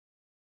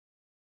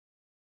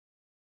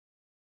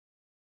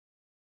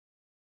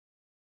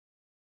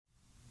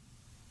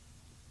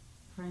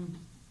friends,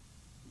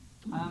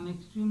 I am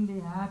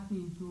extremely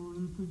happy to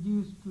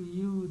introduce to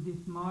you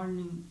this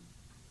morning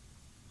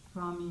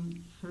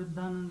Swami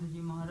Shraddhananda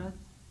Ji Maharaj,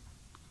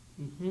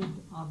 the head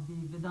of the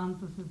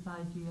Vedanta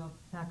Society of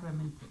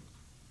Sacramento.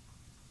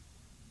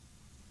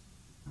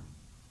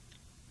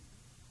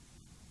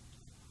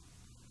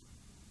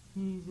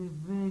 He is a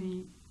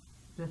very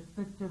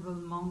respectable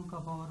monk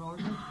of our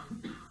order.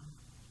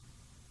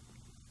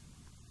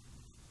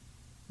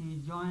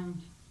 He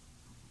joined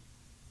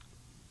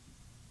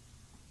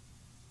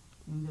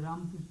in the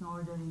Ramakrishna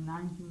order in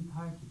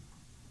 1930,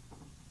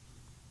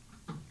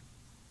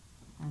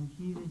 and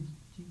he is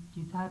a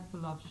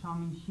disciple of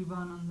Swami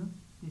Shraddhananda,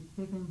 the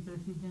second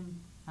president,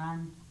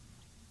 and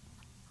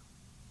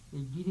a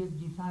direct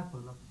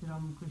disciple of Sri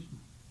Ramakrishna.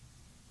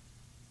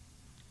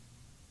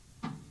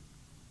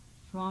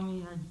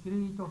 Swami had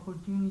great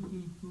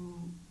opportunity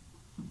to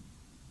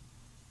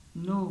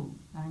know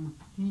and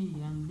see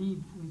and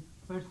live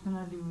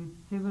personally with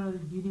several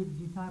direct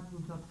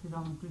disciples of Sri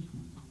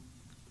Ramakrishna.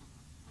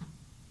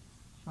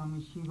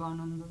 Swami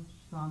Shivananda,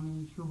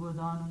 Swami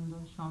Shubodhananda,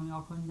 Swami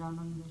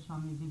Akhandananda,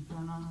 Swami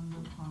Vidyananda,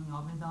 Swami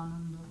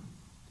Abhedananda,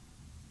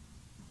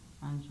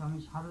 and Swami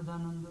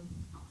Shraddhananda.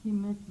 He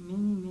met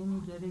many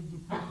direct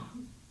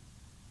disciples.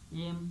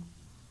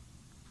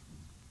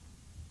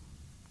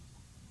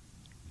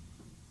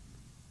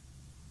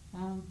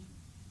 And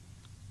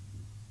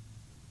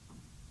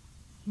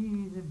he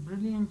is a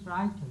brilliant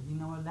writer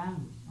in our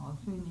language,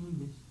 also in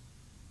English.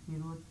 He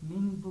wrote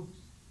many books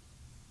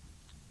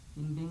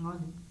in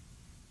Bengali,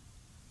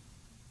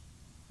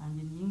 and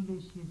in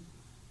English his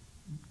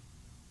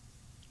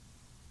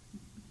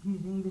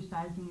English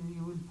writing,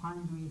 you will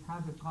find we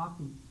have a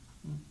copy,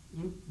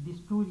 the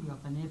story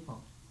of an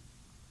airport.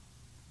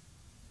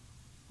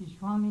 The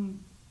Swami,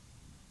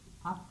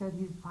 after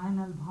his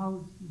final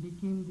vows,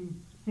 became the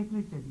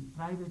secretary,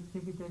 private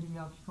secretary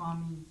of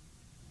Swami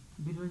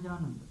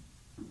Virajananda,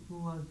 who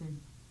was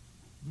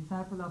a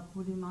disciple of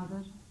Holy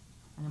Mother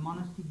and a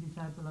monastic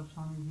disciple of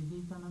Swami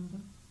Vivekananda,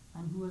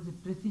 and who was the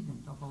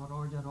president of our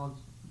order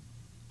also.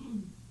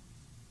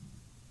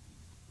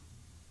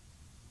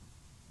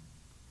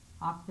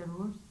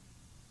 Afterwards,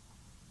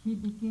 he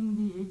became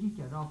the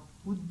editor of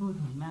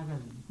Udbodhan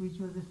magazine, which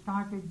was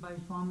started by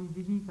Swami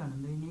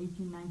Vivekananda in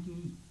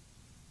 1898.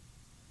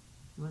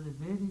 He was a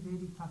very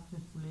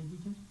successful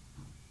editor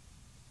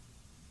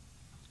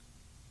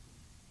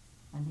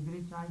and a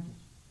great writer.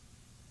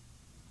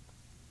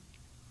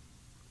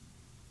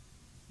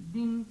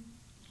 Then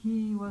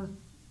he was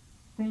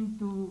sent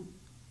to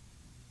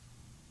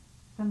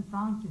San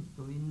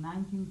Francisco in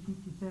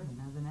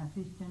 1957 as an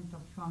assistant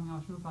of Swami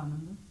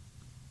Ashokananda.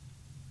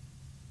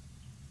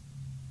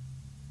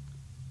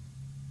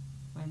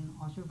 When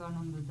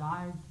Ashokananda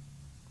died,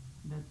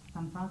 the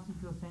San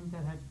Francisco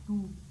Center had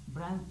two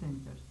branch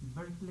centers,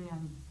 Berkeley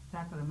and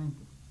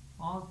Sacramento.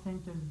 All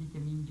centers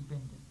became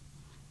independent.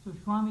 So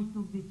Swami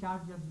took the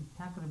charge of the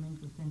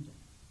Sacramento Center.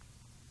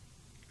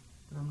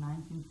 From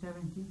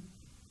 1970,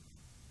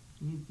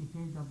 he is the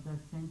head of that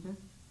center.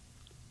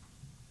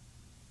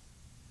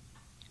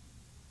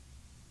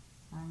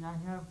 And I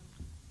have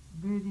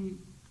very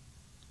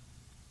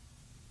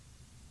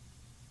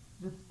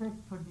respect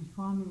for the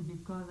Swami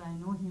because I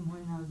know him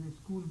when I was a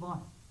schoolboy.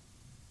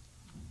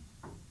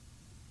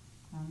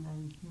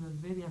 And he was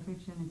very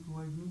affectionate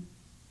toward me.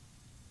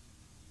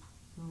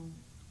 So,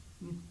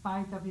 in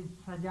spite of his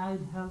fragile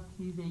health,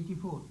 he is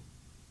 84.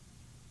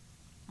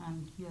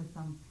 And he has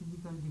some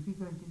physical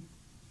difficulties.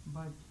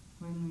 But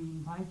when we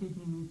invited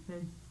him, he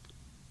said,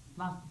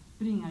 last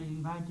spring I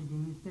invited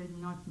him, he said,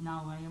 not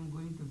now, I am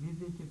going to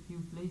visit a few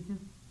places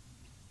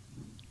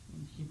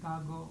in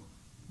Chicago,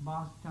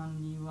 Boston,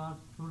 New York,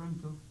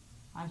 Toronto.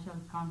 I shall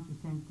come to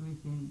St. Louis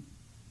in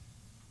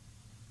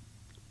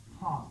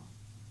fall.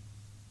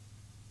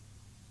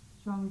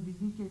 Swami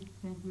visited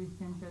St. Louis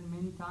Center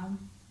many times.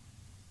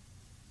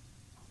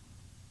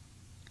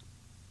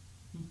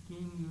 He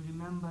came, you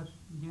remember,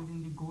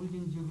 during the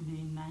Golden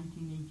Jubilee in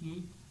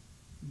 1988.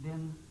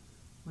 Then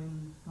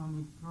when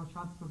Swami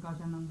Prasad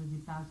Prakashananda Ji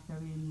passed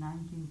away in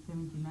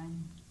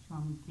 1979,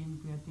 Swami came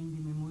to attend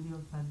the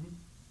memorial service.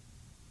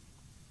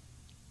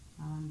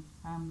 And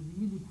I am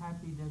really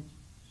happy that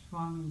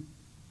Swami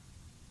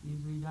is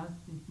with us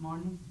this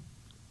morning.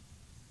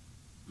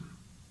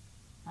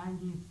 And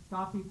his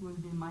topic will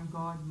be My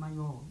God, My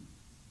All.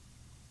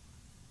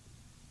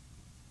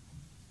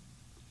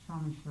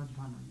 Swami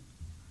Shraddhananda.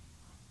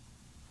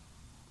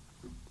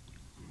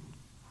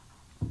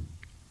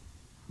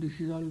 This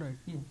is all right?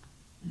 Yes.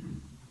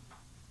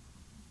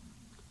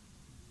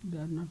 They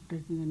are not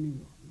taking any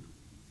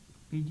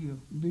Video?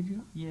 video?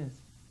 Yes.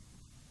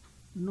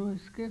 No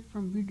escape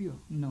from video?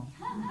 No.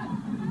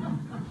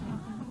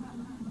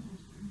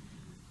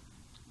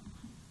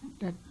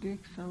 That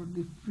takes out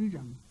the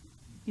freedom.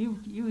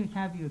 You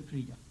have your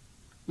freedom.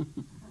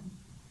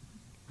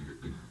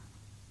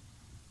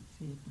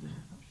 Say it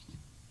first.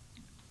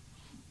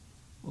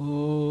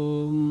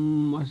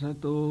 Om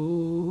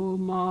Asato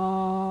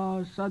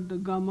Ma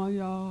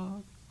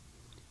Sadgamaya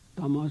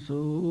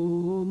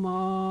Tamaso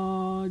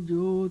ma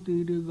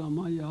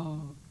jyotirgamaya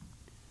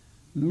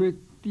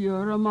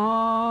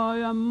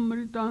mrityaramaya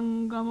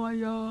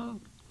mritangamaya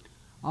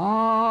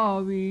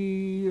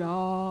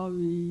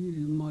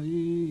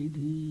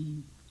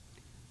avirmayedhi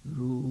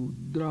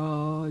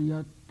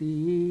rudrayate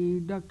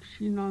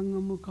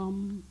dakshinangamukham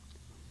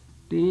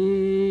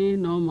te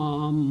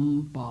namam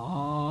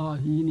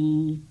pahi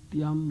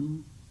nityam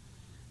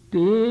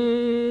te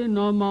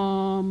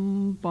namam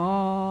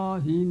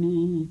pahi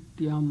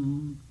nityam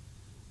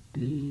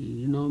te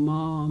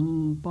namam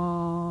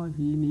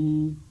pahi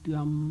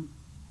nityam.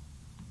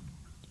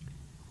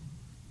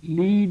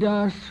 Lead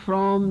us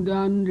from the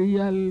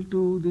unreal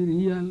to the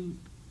real.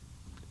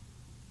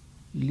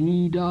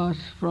 Lead us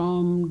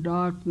from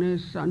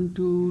darkness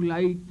unto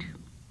light.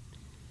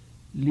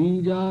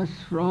 Lead us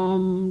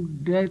from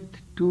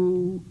death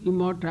to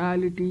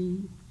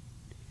immortality.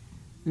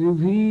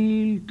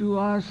 Reveal to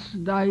us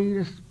thy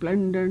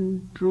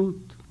resplendent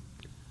truth,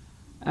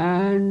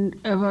 and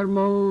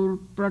evermore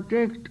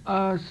protect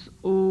us,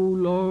 O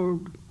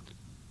Lord,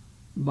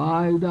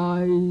 by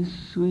thy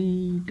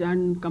sweet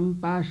and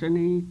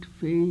compassionate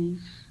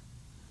face,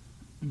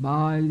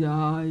 by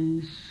thy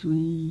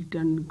sweet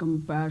and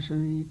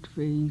compassionate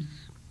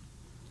face,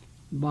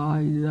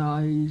 by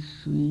thy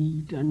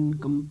sweet and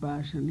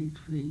compassionate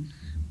face.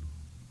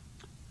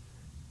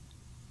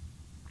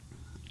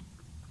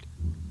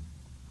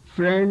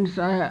 Friends,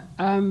 I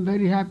am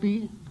very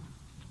happy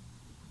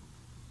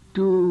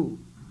to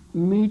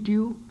meet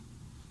you.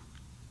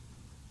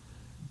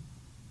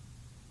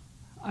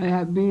 I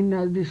have been,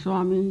 as the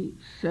Swami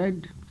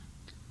said,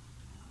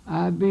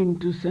 I have been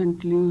to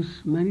St. Louis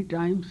many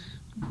times.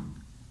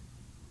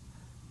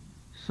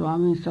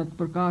 Swami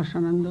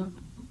Satprakashananda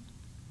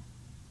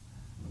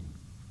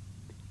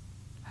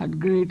had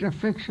great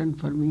affection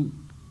for me.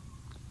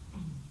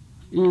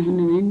 Even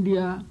in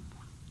India,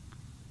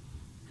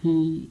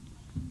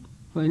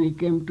 when he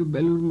came to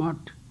Belur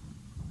Math,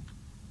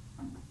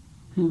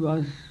 he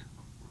was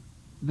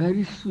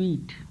very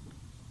sweet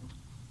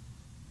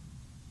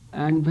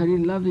and very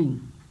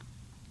loving.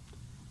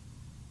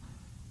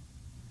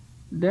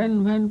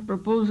 Then when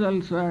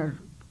proposals were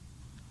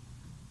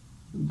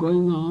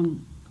going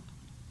on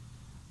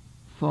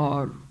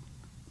for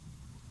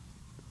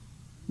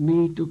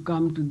me to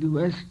come to the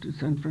West, to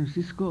San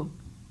Francisco,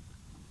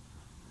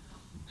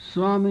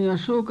 Swami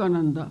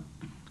Ashokananda,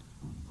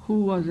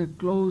 who was a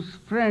close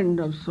friend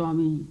of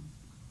Swami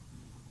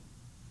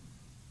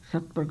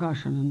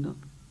Satprakashananda,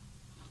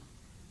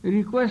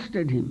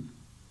 requested him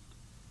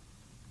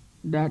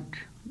that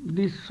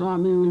this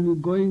Swami will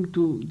be going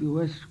to the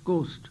West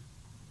Coast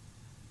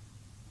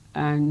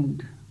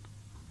and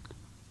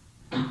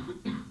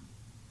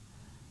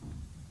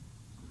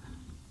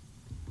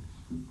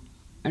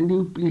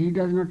he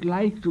does not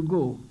like to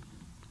go.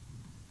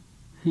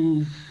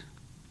 His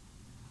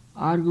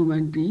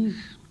argument is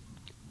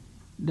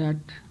that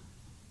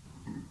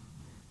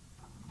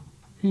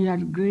he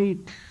had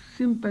great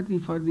sympathy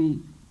for the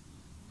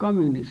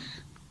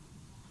communists.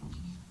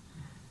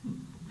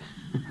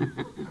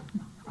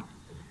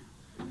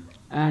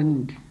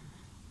 And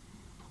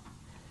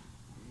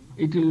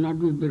it will not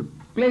be very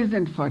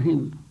pleasant for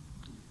him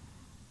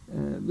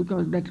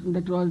because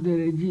that was the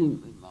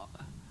regime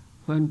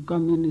when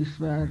communists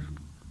were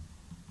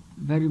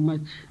very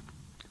much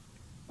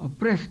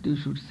oppressed, you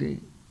should say.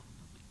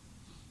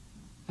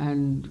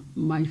 And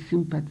my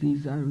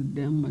sympathies are with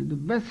them on the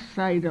best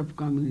side of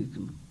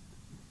communism.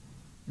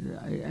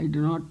 I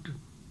do not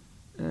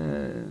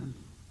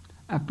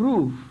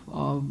approve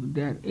of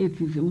their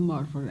atheism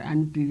or for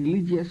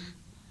anti-religious,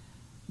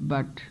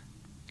 but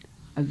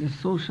as a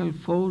social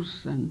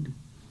force and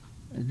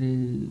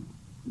the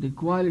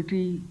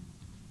equality,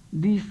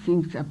 these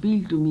things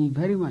appeal to me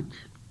very much.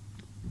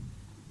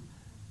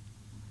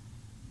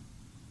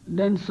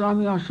 Then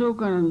Swami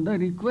Ashokananda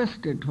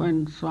requested,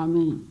 when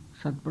Swami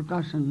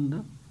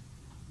Satprakashananda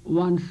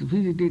once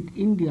visited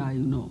India, you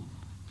know,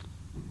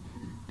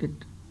 that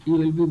you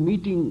will be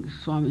meeting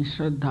Swami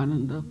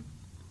Shraddhananda.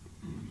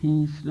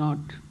 He is not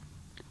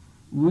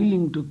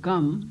willing to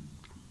come,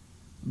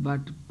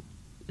 but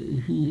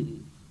he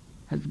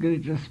has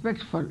great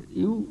respect for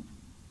you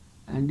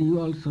and you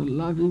also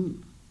love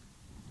him,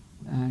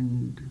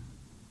 and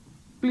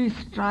please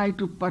try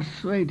to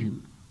persuade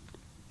him.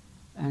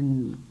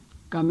 And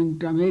coming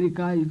to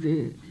America is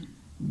a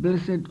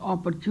blessed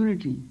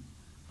opportunity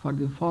for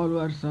the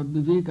followers of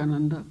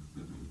Vivekananda,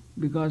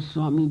 because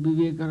Swami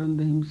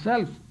Vivekananda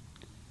himself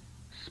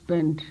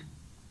spent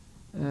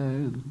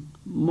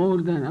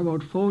more than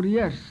about 4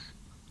 years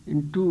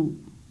in two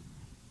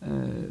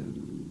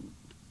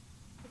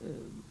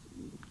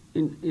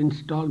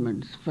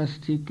installments.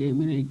 First he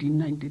came in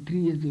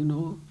 1893, as you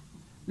know,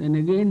 then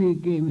again he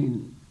came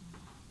in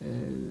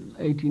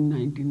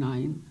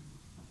 1899.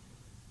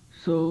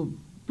 So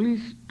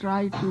please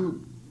try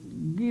to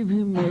give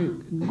him a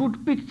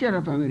good picture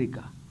of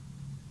America.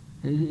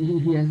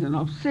 He has an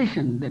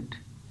obsession that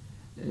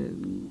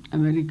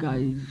America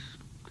is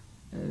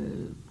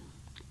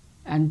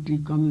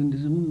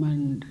anti-communism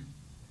and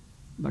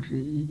But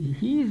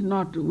he is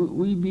not,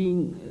 we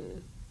being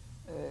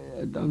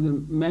the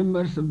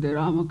members of the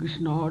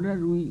Ramakrishna order,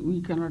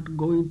 we cannot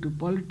go into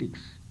politics.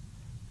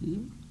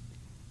 See?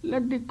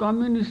 Let the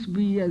communists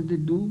be as they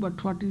do,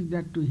 but what is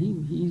that to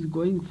him? He is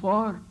going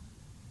for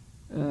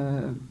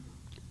the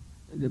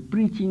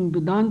preaching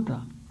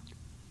Vedanta.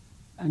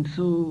 And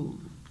so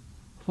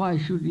why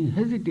should he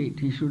hesitate?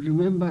 He should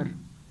remember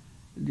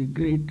the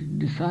great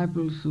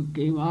disciples who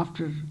came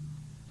after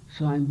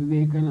Swami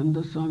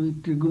Vivekananda. Swami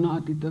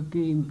Trigunatita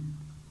came,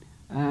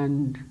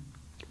 and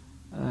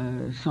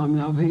Swami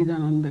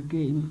Abhedananda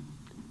came,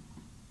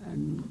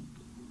 and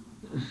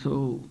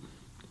so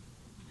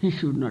he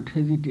should not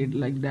hesitate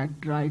like that,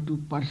 try to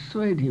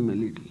persuade him a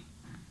little.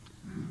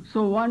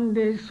 So one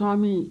day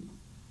Swami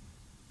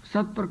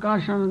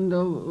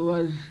Satprakashananda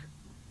was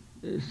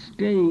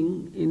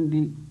staying in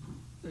the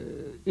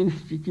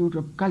Institute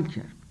of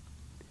Culture,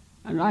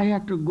 and I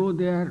had to go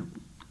there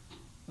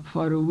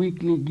for a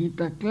weekly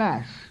Gita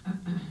class.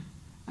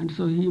 And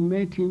so he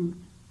met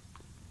him,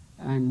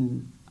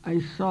 and I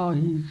saw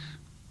his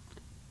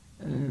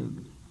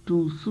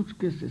 2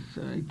 suitcases,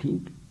 I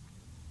think,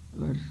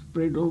 were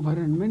spread over,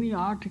 and many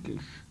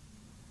articles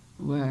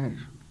were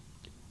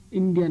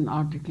Indian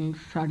articles,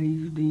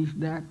 saris, this,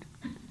 that.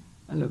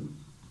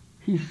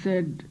 He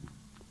said,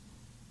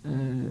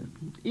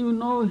 even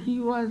though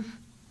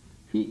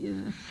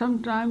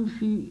sometimes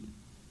he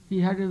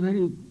had a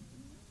very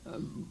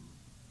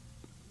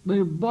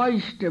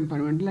boyish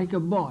temperament, like a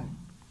boy.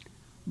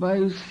 But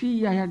you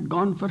see, I had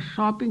gone for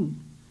shopping,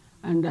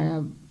 and I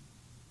have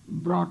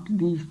brought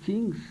these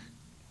things,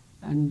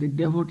 and the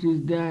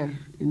devotees there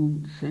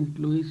in St.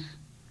 Louis,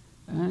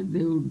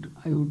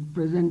 I would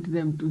present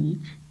them to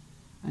each,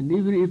 and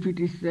even if it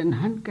is an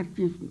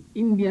handkerchief,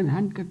 Indian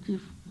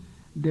handkerchief,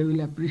 they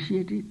will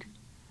appreciate it.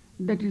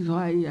 That is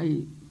why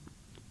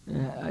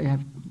I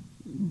have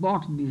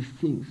bought these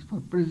things for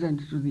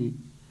present to the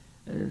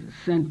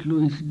St.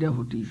 Louis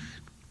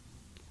devotees.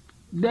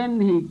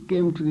 Then he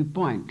came to the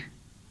point.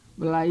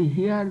 Well, I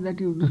hear that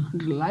you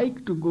don't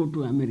like to go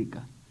to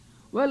America.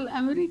 Well,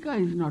 America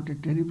is not a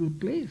terrible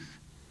place.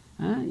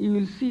 You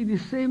will see the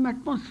same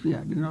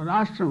atmosphere in our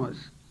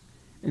ashramas.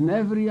 In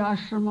every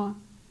ashrama,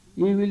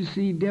 you will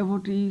see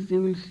devotees,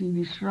 you will see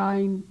the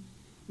shrine,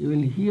 you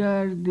will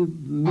hear the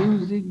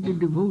music, the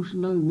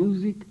devotional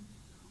music.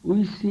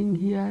 We sing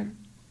here,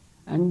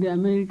 and the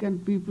American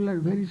people are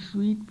very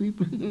sweet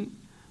people,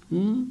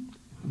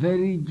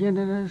 very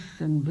generous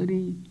and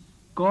very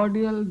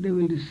cordial. They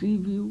will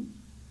receive you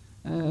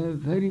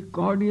very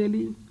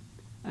cordially,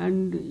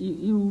 and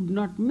you would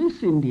not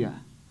miss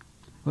India.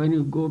 When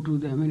you go to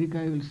the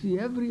America, you will see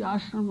every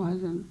ashram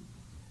has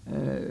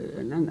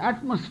an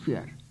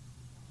atmosphere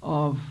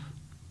of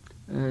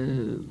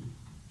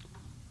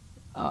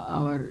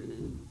our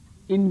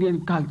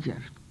Indian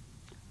culture.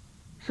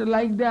 So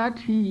like that,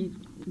 he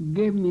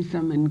gave me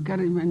some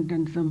encouragement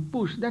and some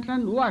push. That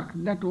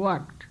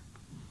worked.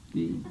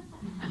 See?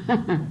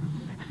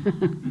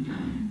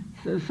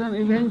 So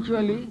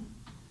eventually,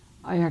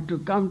 I had to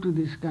come to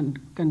this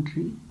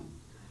country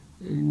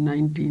in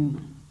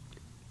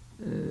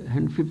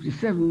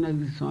 1957, as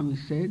the Swami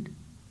said.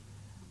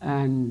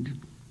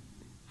 And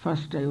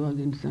first I was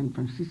in San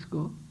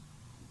Francisco,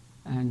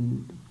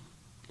 and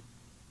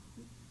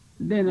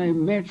then I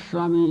met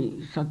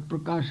Swami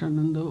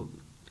Satprakashananda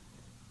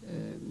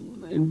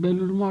in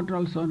Belur Math,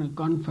 also on a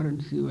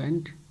conference he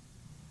went,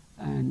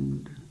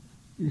 and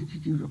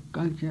Institute of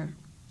Culture.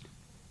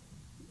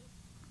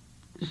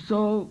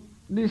 So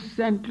this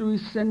St.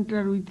 Louis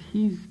Center with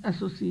his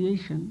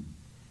association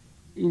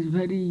is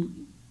very,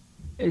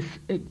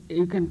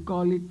 you can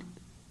call it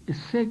a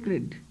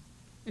sacred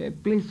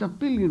place of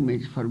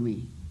pilgrimage for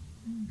me.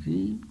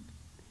 See?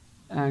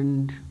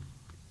 And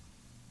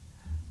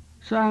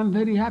so I am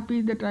very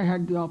happy that I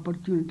had the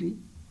opportunity,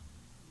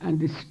 and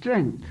the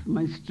strength,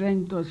 my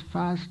strength was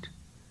fast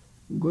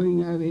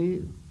going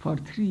away. For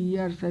 3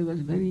 years I was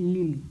very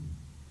ill,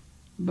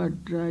 but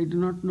I do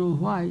not know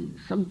why.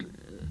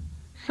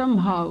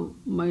 Somehow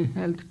my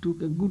health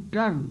took a good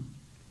turn,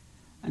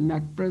 and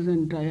at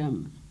present I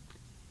am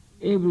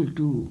able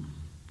to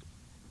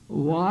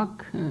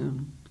walk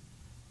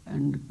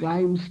and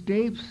climb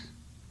steps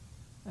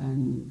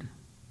and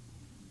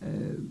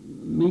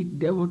meet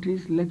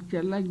devotees,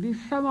 lecture like this.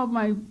 Some of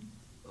my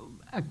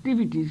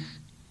activities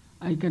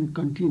I can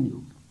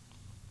continue.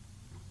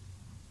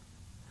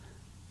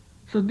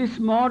 So this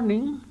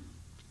morning,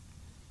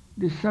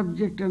 the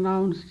subject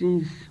announced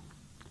is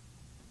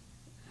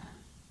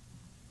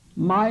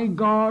 "My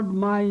God,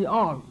 my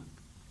all."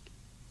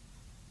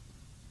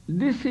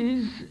 This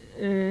is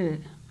a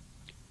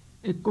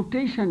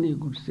quotation, you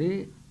could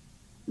say,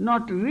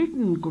 not a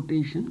written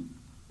quotation,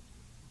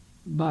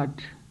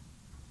 but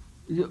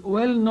is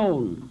well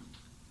known.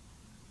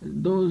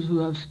 Those who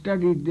have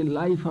studied the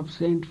life of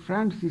Saint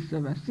Francis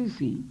of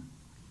Assisi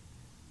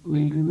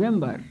will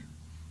remember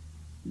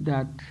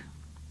that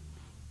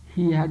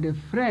he had a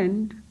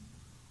friend,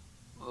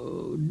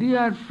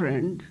 dear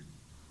friend,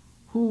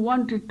 who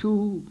wanted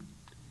to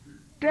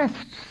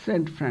test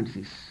Saint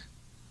Francis.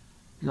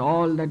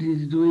 all that he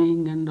is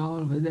doing and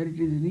all, whether it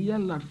is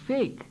real or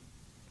fake.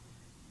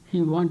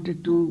 He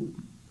wanted to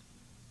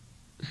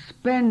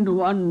spend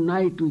one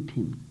night with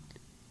him.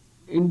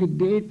 In the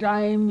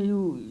daytime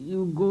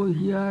you go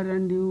here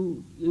and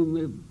you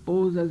may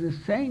pose as a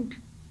saint,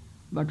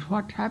 but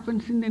what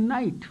happens in the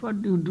night?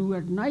 What do you do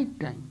at night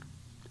time?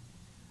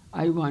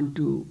 I want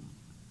to...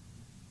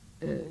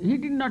 he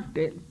did not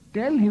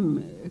tell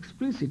him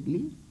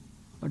explicitly,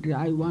 but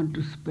I want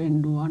to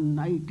spend one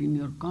night in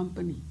your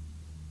company.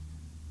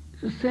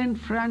 So Saint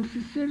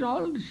Francis said,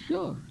 all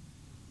sure,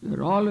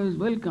 you're always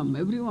welcome,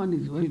 everyone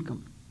is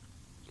welcome.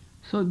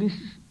 So this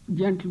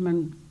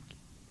gentleman,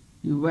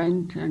 he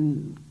went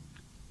and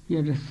he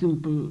had a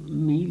simple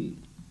meal.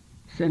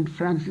 Saint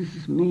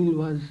Francis's meal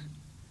was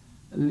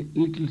a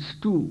little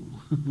stew.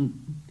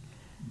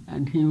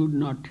 And he would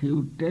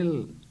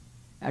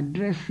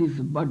address his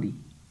body.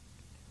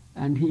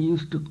 And he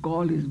used to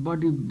call his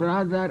body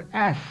brother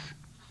ass.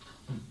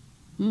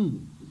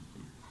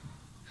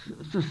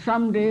 So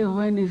someday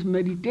when his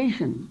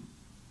meditation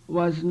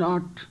was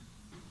not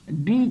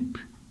deep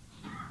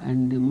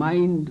and the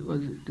mind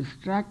was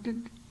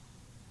distracted,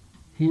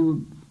 he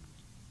would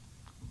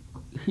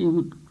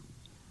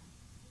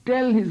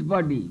tell his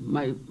body,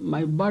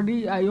 my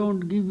body, I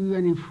won't give you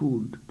any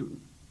food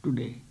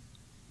today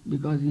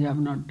because you have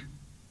not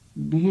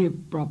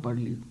behaved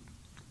properly.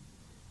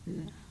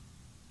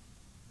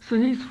 So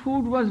his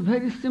food was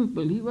very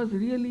simple. He was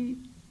really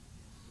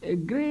a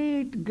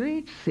great,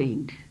 great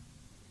saint.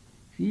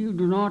 You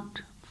do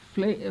not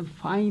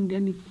find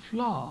any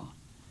flaw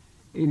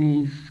in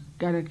his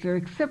character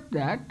except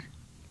that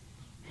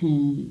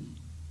he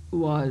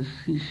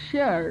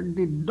shared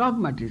the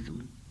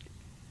dogmatism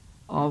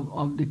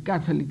of the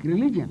Catholic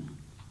religion.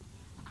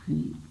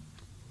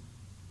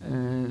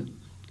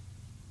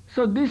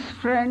 So this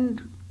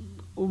friend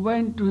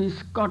went to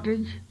his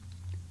cottage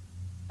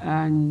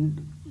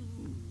and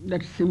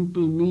that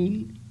simple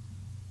meal,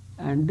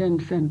 and then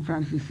St.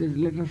 Francis says,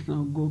 let us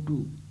now go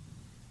to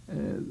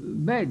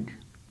bed.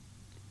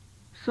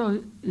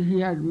 So he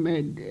had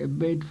made a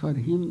bed for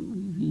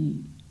him.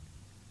 He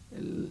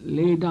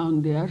lay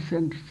down there.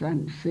 Saint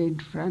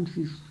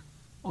Francis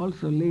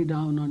also lay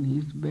down on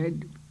his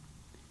bed,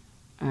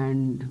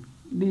 and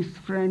this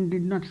friend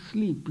did not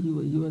sleep. He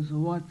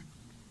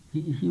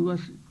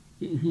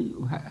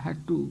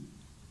had to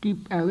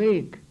keep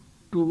awake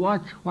to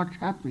watch what's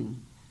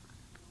happening.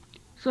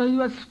 So he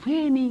was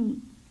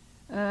feigning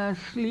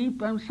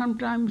sleep, and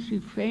sometimes he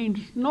feigned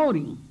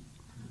snoring.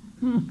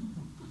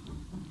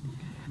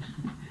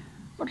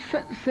 But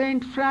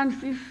Saint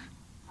Francis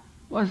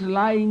was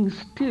lying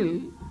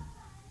still,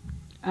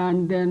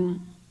 and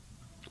then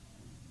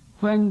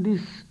when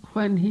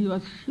he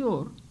was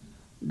sure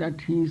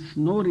that he is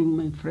snoring,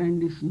 my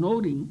friend is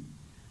snoring,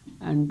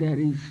 and there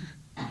is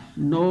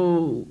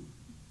no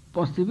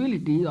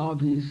possibility of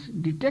his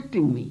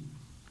detecting me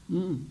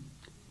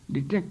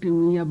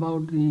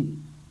about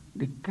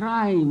the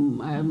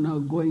crime I am now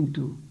going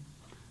to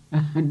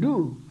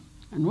do.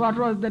 And what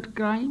was that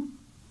crime?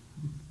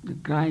 The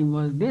crime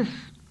was this,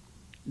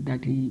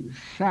 that he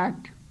sat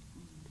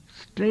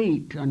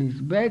straight on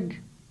his bed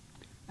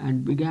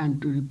and began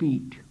to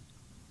repeat,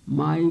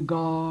 my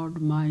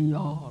God, my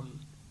all,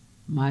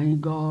 my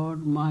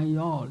God, my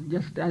all,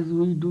 just as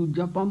we do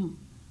japam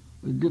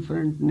with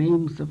different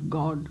names of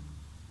God.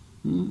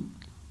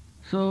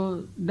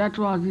 So that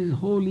was his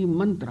holy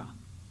mantra.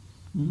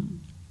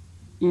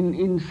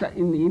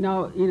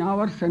 In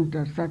our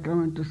center,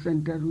 Sacramento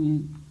Center,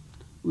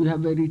 we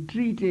have a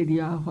retreat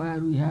area where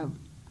we have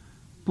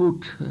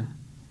put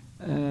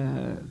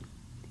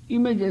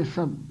images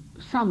of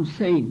some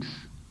saints.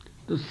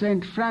 So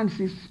Saint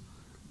Francis,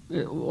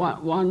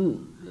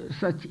 one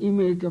such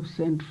image of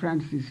Saint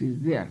Francis is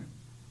there,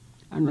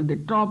 and on the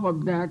top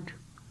of that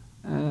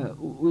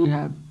we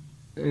have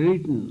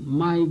written,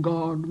 my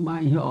God,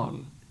 my all.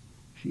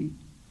 See,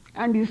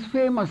 and his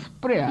famous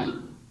prayer.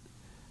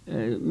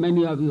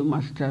 Many of you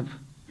must have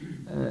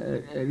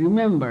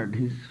remembered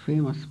his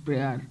famous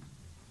prayer,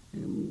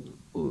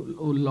 O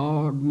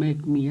Lord,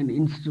 make me an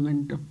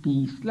instrument of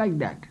peace, like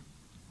that.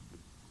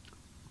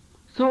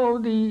 So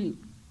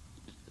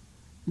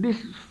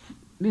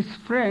this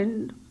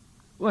friend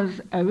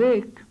was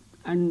awake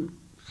and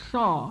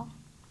saw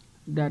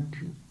that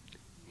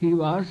he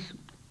was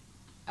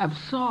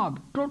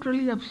absorbed,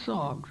 totally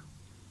absorbed,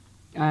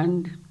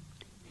 and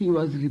he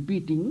was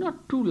repeating,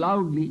 not too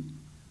loudly,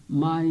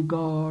 my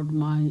God,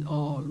 my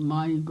all,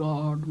 my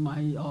God,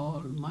 my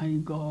all, my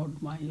God,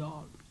 my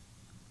all.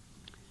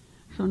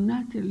 So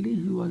naturally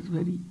he was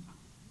very,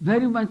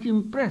 very much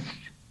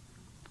impressed.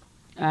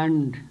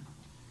 And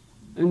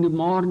in the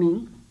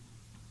morning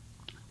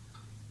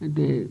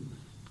they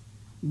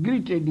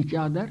greeted each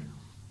other,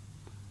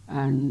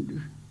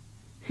 and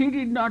he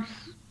did not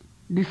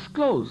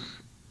disclose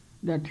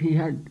that he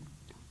had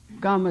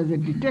come as a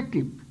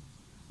detective,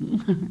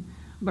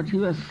 but he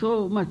was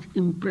so much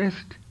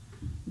impressed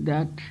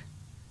that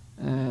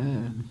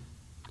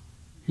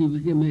he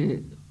became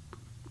a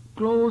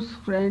close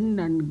friend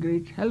and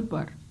great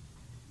helper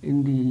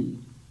in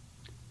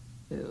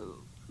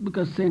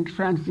because Saint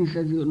Francis,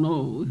 as you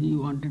know, he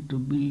wanted to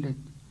build a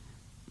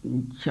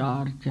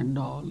church and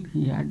all.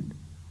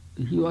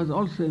 He was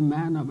also a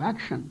man of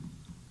action,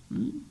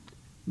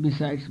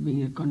 besides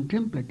being a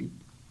contemplative.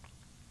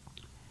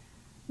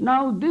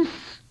 Now this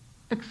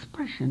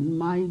expression,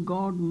 my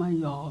God,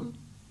 my all,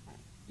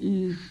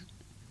 is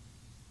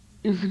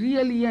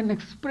really an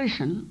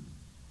expression,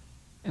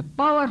 a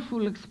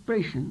powerful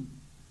expression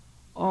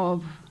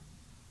of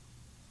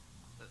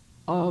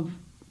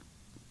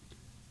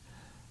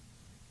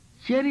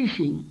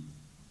cherishing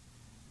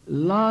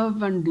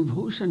love and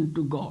devotion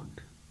to God.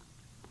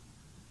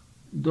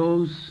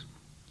 Those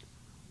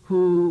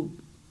who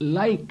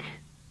like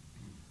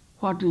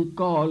what we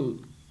call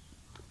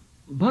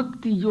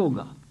bhakti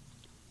yoga,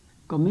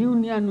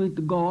 communion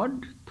with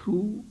God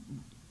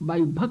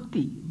by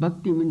bhakti.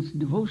 Bhakti means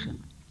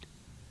devotion.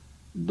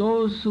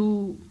 Those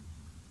who,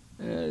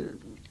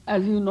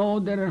 as you know,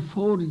 there are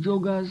 4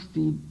 yogas,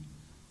 the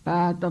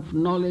path of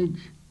knowledge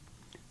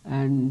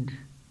and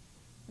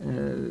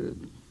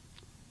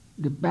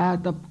the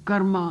path of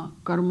karma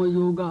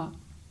yoga,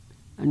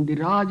 and the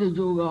Raja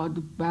yoga,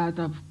 the path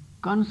of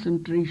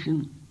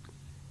concentration.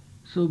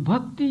 So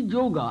bhakti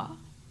yoga,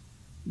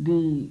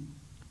 the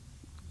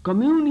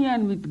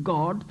communion with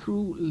God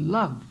through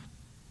love,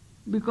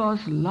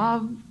 because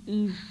love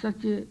is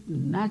such a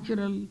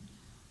natural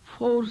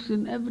force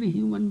in every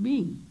human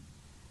being.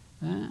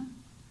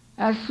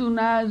 As soon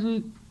as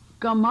we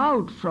come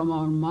out from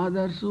our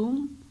mother's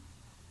womb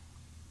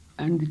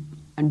and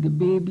the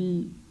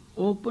baby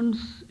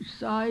opens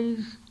its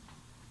eyes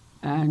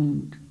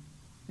and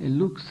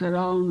looks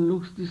around,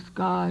 looks the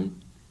sky,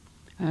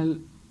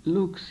 and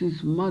looks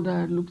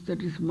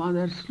at his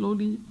mother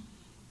slowly,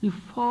 he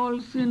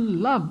falls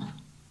in love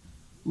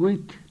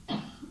with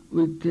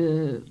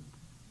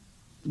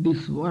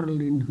this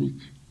world in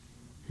which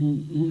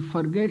he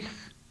forgets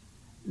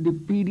the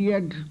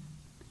period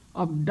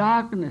of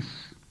darkness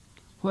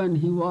when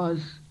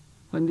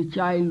the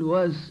child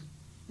was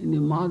in the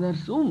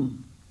mother's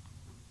womb.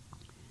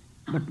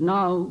 But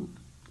now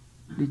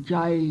the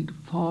child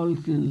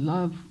falls in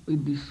love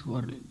with this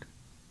world.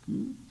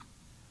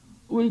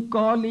 We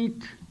call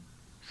it,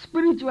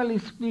 spiritually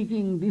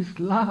speaking, this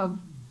love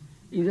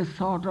is a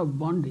sort of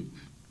bondage.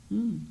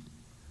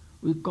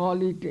 We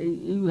call it,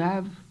 you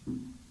have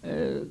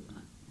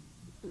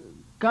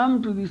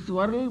come to this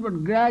world,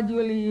 but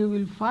gradually you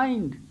will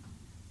find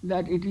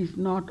that it is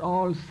not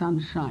all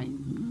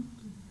sunshine.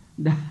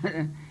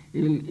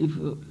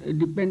 It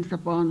depends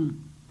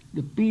upon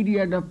the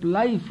period of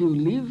life you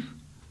live,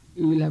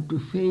 you will have to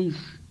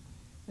face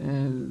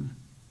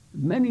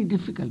many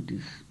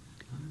difficulties.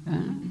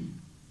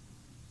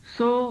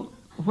 So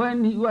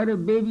when you are a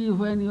baby,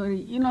 when you are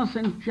an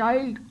innocent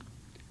child,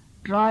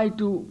 try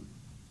to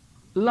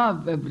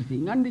love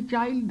everything. And the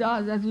child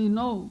does, as we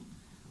know,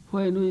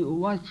 when we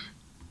watch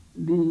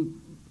the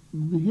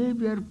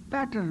behavior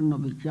pattern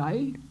of a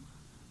child,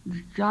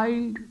 the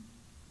child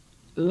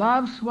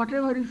loves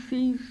whatever he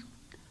sees,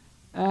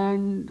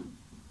 and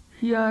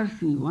he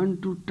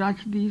wants to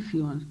touch this,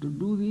 he wants to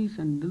do this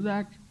and do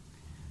that,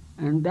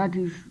 and that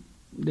is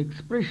the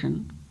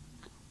expression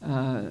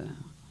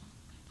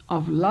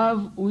of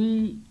love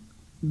we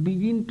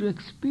begin to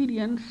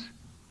experience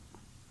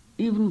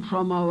even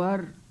from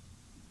our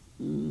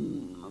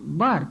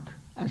birth.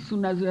 As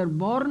soon as we are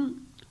born,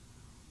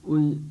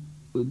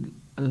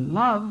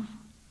 love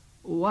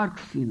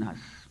works in us.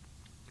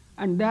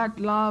 And that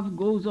love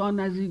goes on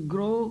as we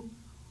grow.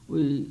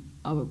 We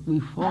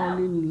fall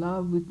in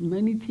love with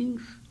many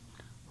things.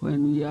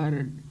 When we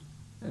are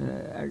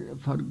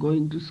for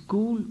going to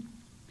school,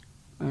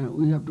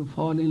 we have to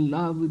fall in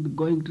love with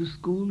going to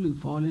school. We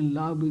fall in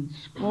love with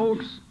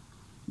sports,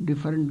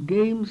 different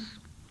games,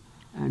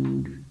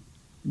 and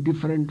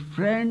different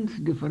friends,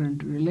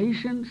 different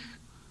relations.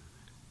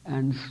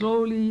 And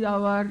slowly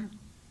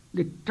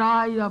the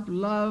tie of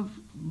love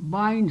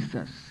binds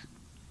us.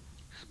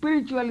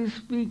 Spiritually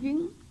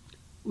speaking,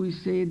 we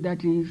say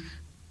that is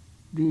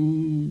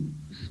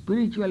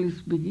spiritually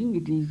speaking,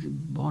 it is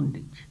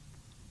bondage.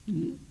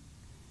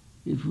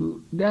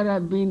 There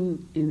have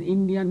been, in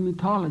Indian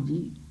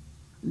mythology,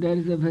 there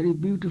is a very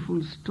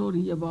beautiful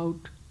story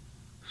about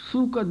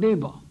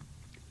Sukadeva,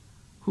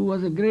 who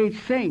was a great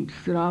saint.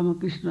 Sri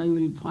Ramakrishna, you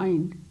will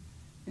find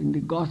in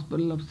the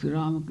Gospel of Sri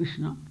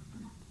Ramakrishna,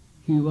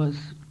 he was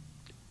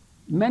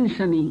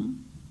mentioning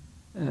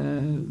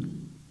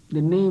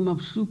the name of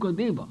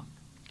Sukadeva.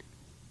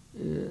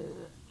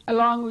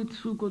 Along with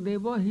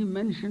Sukadeva, he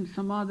mentioned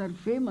some other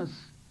famous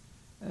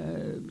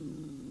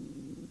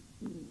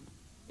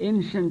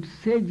ancient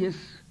sages,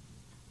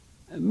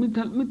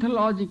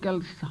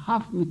 mythological,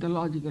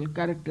 half-mythological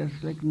characters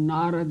like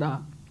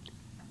Narada,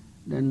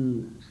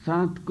 then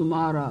Sanat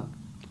Kumara,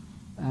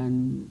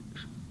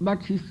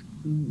 but he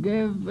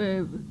gave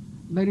a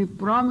very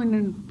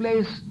prominent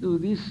place to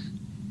this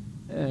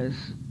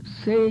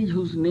sage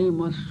whose name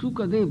was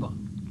Sukadeva.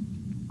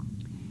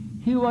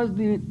 He was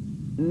the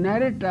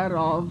narrator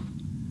of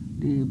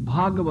the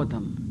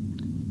Bhagavatam.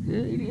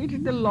 It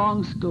is a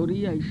long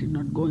story. I should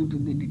not go into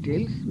the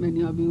details.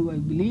 Many of you, I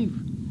believe,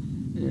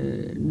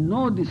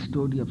 know the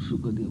story of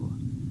Sukadeva.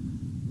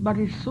 But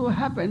it so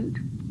happened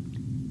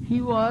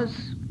he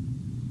was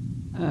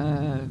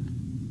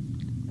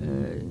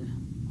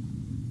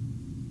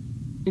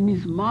in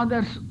his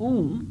mother's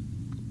womb.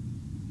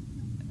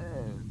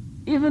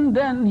 Even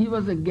then he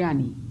was a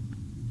Jnani.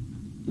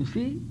 You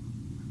see,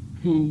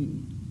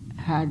 he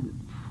had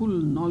full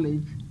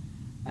knowledge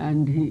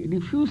and he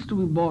refused to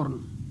be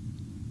born.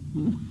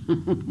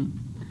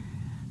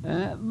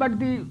 But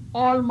the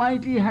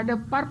Almighty had a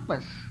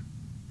purpose.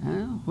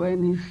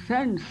 When He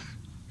sends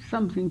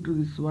something to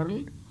this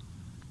world,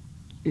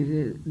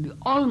 the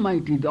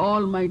Almighty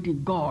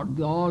God,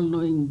 the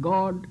all-knowing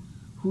God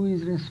who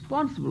is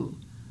responsible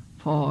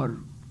for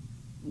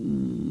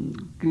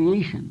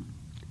creation.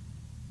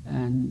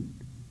 And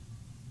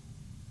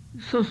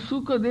so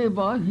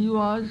Sukadeva, he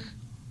was,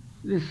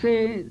 they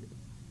say,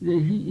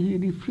 that he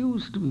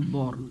refused to be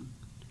born.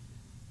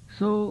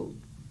 So,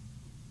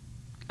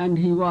 and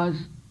he was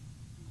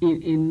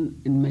in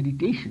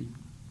meditation.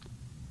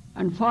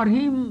 And for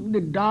him,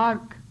 the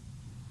dark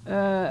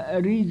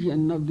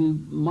region of the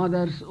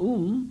mother's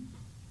womb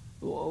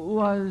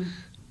was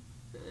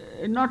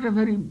not a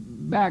very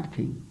bad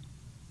thing.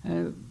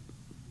 The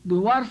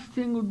worst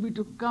thing would be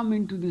to come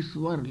into this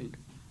world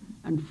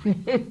and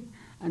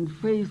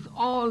face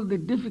all the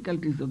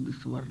difficulties of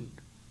this world.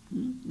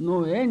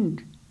 No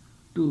end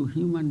to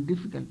human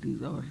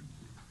difficulties, our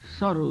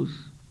sorrows,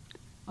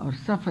 our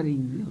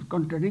sufferings, our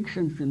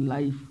contradictions in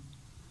life.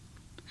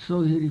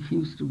 So he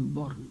refused to be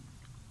born.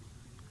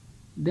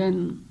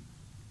 Then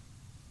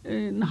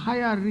in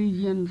higher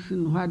regions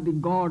in where the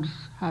gods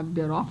have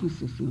their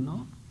offices,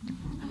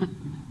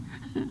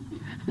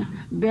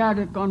 they had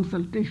a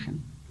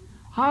consultation.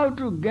 How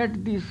to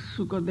get this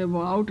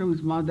Sukadeva out of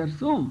his mother's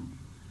womb?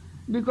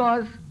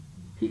 Because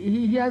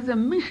he has a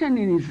mission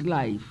in his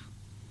life.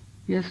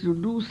 He has to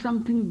do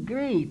something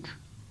great.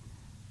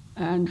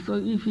 And so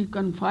if he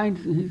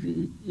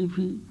if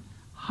he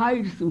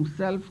hides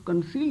himself,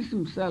 conceals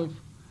himself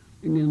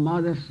in his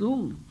mother's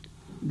womb,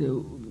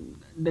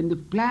 then the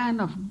plan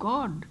of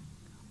God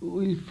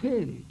will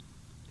fail.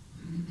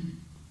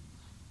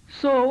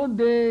 So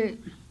they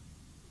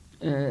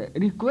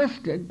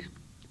requested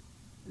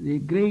the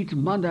great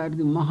mother,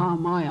 the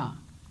Mahamaya,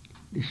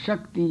 the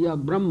Shakti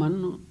of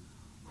Brahman,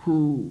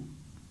 who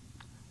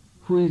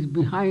is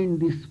behind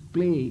this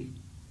play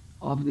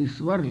of this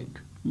world.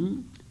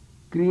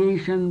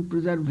 Creation,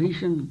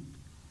 preservation,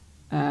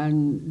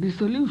 and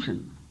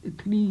dissolution, the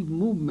three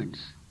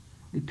movements,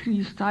 the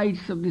three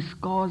sides of this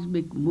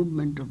cosmic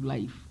movement of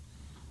life.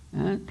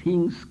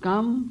 Things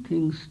come,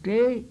 things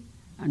stay,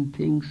 and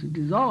things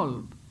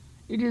dissolve.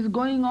 It is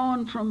going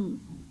on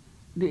from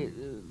the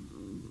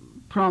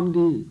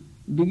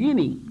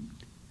beginning.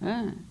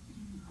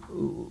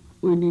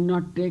 We need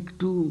not take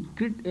too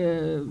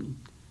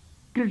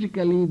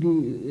critically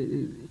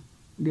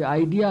the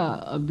idea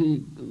of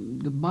the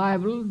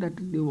Bible that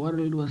the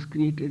world was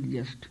created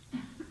just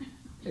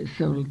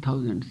several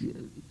thousand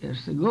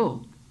years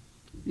ago.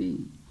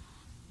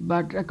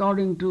 But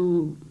according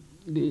to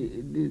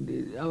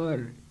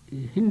our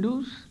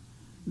Hindus,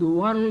 the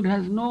world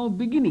has no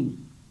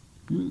beginning.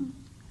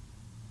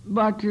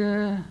 But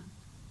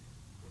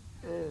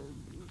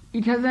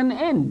it has an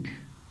end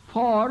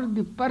for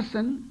the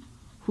person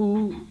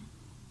who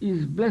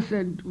is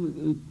blessed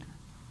with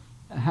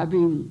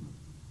having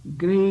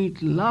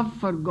great love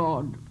for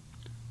God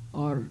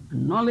or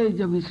knowledge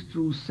of his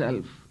true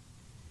self.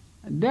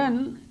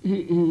 Then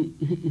he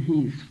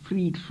is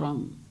freed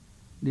from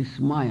this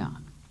Maya.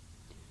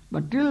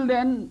 But till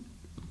then,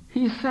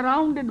 he is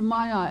surrounded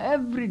Maya.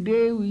 Every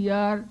day we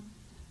are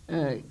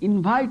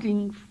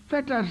inviting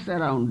fetters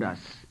around us.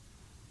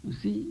 You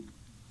see?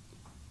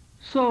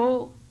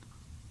 So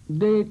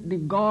the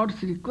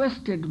gods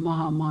requested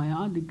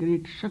Mahamaya, the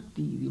great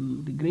Shakti,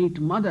 the great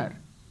mother,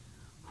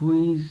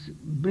 who is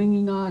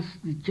bringing us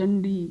the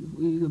Chandi,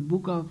 who is a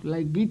book of,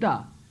 like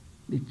Gita.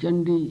 The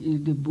Chandi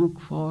is the book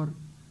for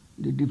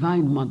the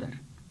Divine Mother.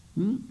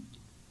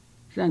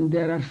 And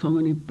there are so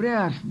many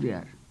prayers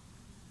there.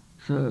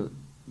 So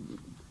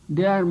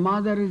their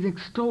mother is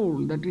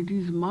extolled, that it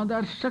is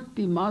Mother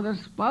Shakti,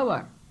 Mother's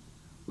power,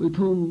 with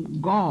whom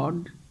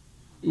God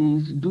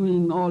is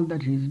doing all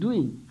that he is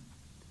doing.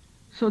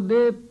 So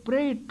they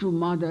prayed to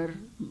Mother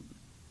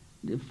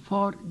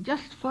for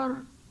just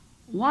for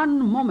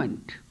one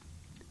moment,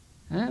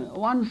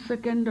 1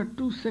 second or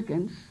 2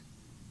 seconds,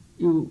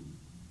 you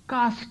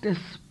cast a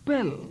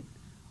spell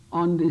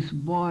on this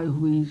boy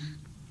who is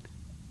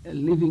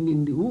living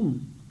in the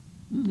womb.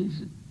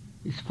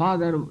 His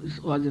father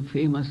was a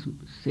famous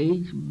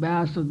sage,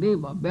 Vyasa,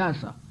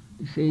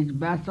 the sage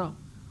Vyasa,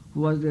 who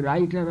was the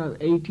writer of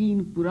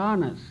 18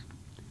 Puranas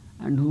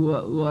and who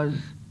was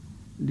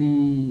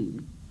the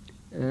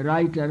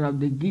writer of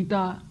the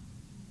Gita,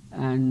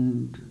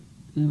 and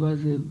he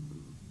was an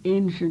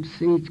ancient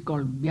sage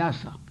called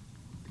Vyasa.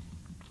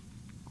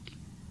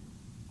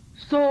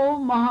 So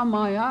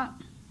Mahamaya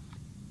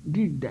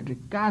did that,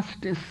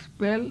 cast a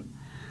spell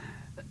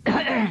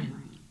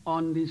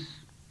on this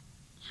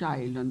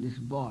child, on this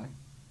boy.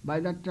 By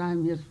that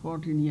time he was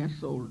 14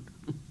 years old.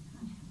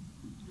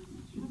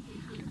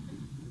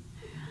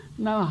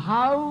 Now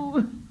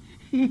how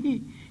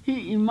he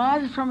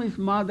emerged from his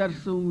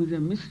mother's womb is a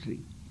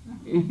mystery.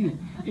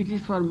 It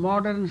is for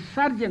modern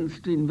surgeons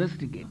to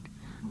investigate,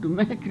 to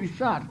make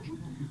research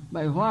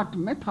by what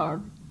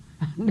method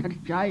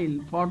that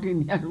child,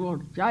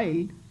 14-year-old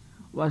child,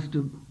 was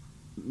to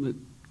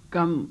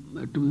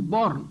come to be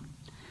born.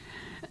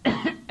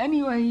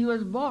 Anyway, he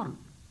was born.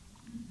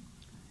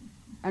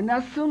 And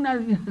as soon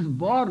as he was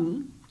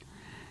born,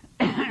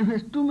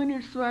 his 2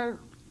 minutes were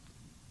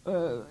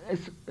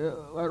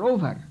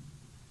over.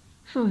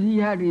 So he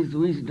had his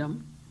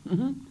wisdom,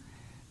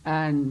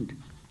 and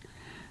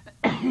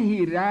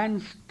he ran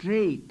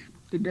straight.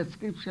 The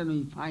description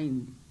we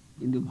find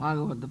in the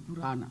Bhagavata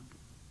Purana.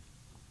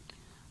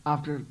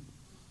 After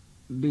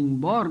being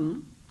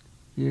born,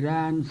 he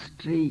ran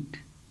straight,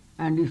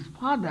 and his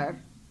father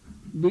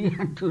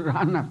began to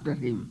run after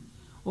him.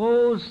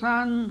 "Oh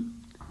son,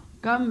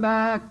 come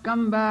back,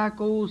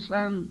 oh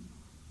son."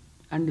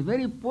 And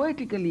very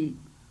poetically,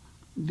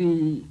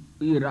 we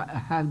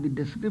have the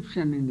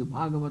description in the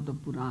Bhagavata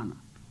Purana.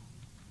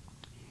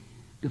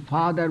 The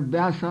father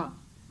Vyasa,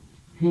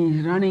 he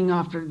is running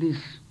after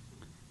this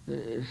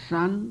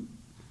son.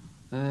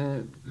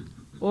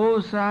 "Oh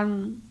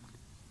son,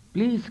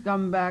 please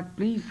come back,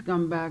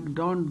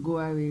 don't go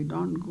away,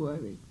 don't go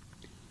away."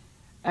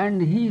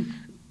 And his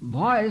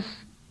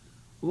voice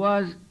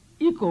was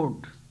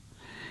echoed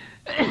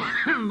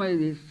by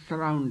the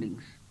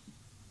surroundings.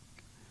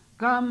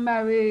 Come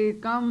away,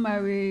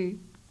 away,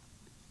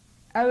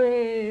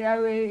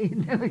 away.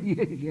 They were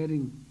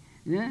hearing,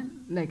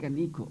 like an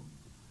echo.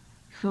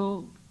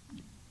 So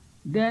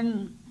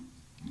then,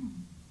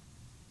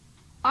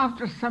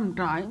 after some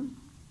time,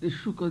 the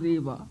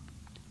Shukadeva,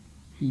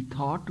 he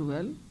thought,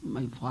 well,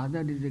 my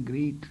father is a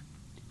great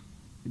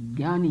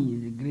jnani,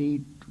 is a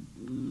great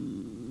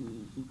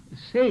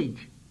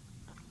sage.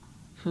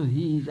 So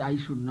I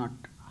should not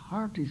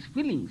hurt his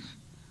feelings,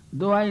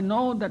 though I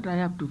know that I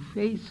have to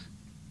face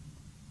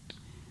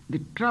the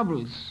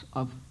troubles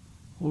of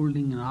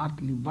holding an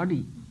earthly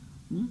body.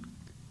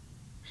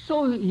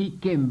 So he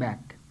came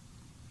back,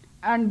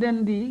 and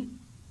then the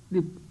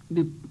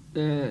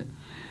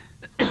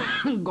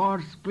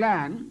God's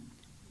plan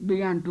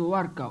began to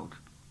work out.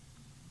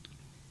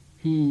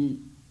 He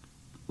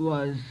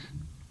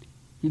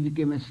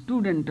became a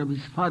student of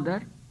his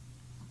father,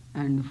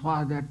 and the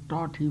father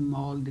taught him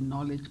all the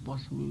knowledge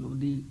possible of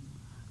the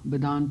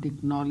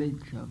Vedantic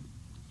knowledge,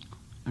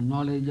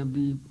 knowledge of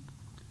the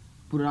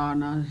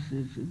Puranas,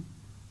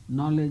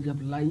 knowledge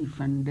of life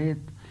and death.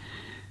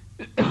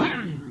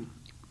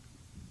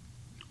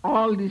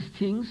 All these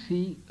things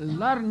he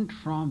learned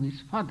from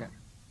his father.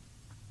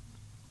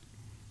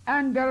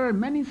 And there are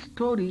many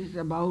stories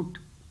about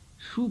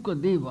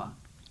Shukadeva,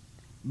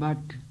 but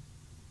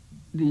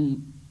the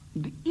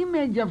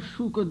image of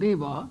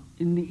Shukadeva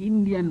in the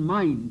Indian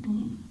mind,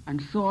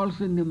 and so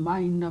also in the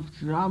mind of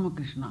Sri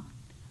Ramakrishna,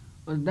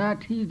 was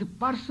that he is the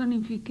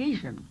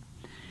personification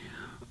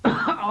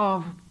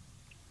of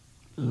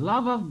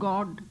love of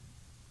God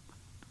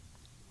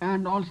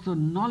and also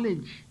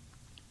knowledge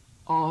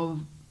of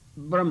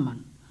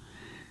Brahman.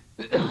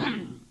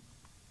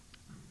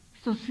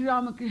 So Sri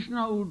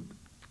Ramakrishna would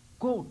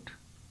quote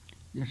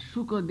that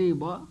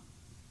Shukadeva,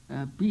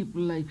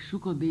 people like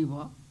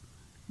Shukadeva,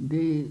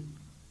 they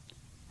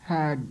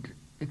had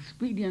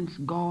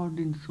experienced God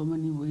in so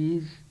many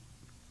ways,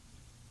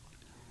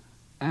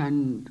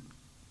 and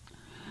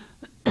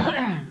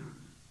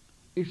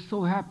it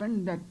so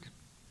happened that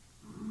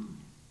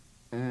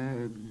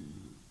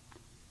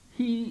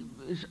he,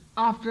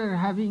 after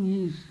having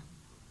his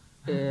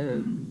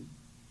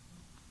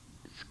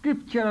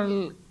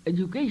scriptural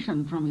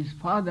education from his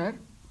father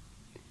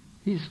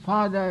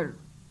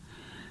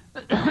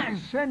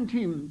sent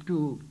him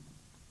to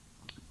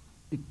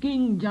the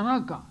King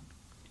Janaka,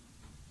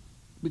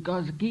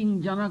 because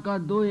King Janaka,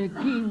 though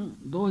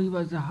he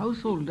was a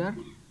householder,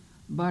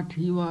 but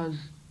he was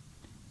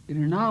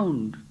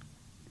renowned,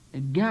 a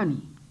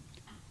jnani.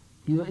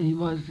 He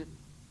was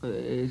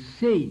a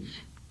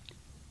sage.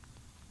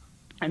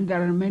 And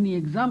there are many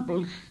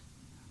examples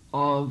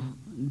of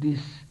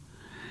this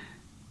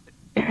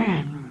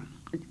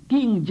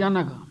King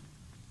Janaka.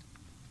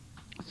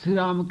 Sri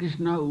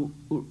Ramakrishna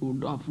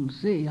would often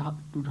say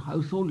to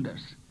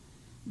householders,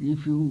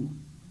 if you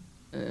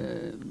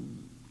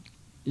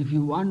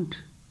want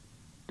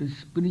the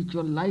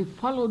spiritual life,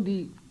 follow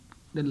the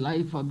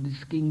life of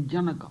this King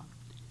Janaka.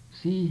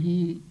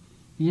 See,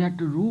 he had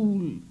to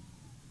rule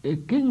a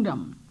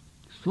kingdom,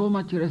 so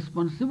much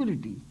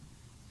responsibility.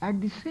 At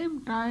the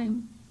same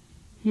time,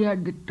 he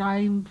had the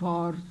time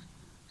for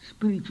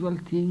spiritual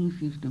things.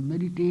 He used to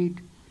meditate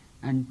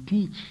and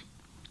teach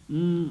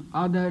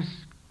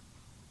others.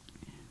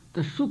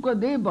 The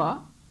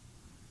Shukadeva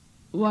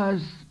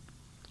was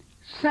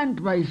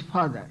sent by his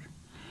father.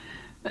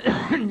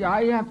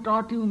 I have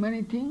taught you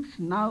many things,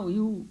 now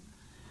you,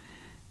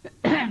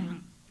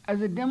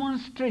 as a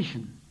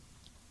demonstration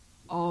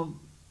of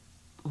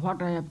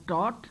what I have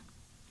taught,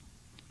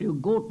 you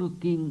go to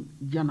King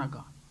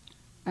Janaka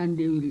and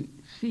you will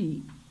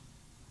see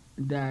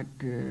that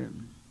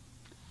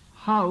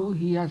how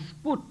he has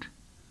put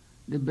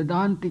the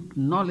Vedantic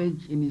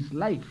knowledge in his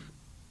life.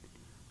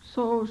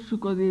 So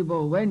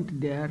Sukadeva went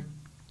there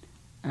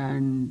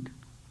and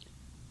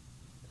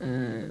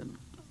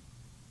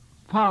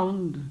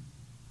found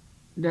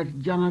that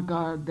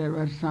Janaka, there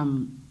were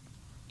some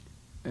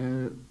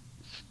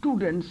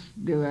students,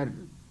 they were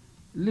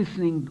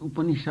listening to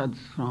Upanishads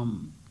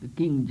from the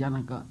King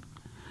Janaka.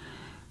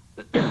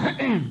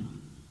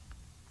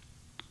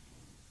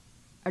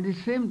 At the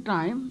same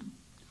time,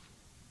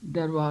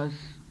 there was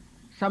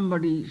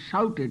somebody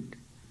shouted,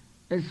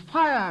 "There is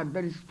fire,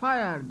 there is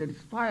fire, there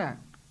is fire."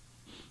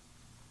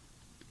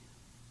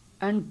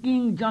 And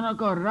King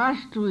Janaka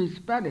rushed to his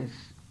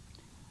palace,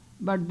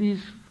 but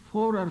these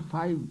 4 or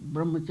 5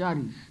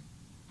 brahmacharis,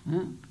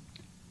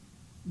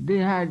 they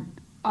had,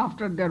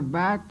 after their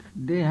bath,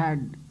 they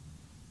had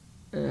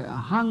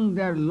hung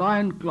their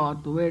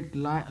loincloth, wet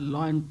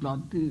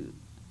loincloth,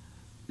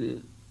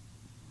 in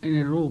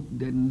a rope,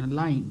 then in a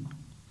line.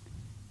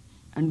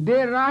 And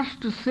they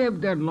rushed to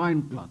save their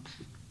loincloths.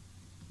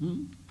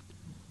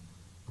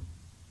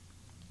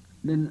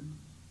 Then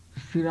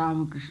Sri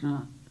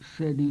Ramakrishna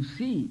said, "You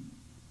see,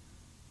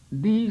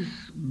 these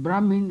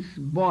Brahmins,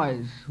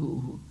 boys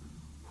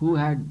who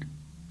had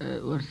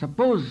were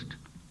supposed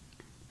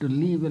to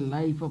live a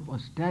life of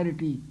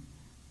austerity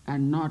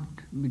and not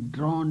be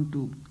drawn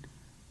to,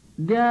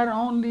 their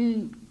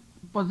only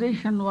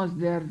possession was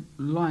their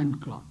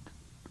loincloth,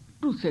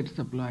 2 sets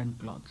of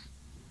loincloths.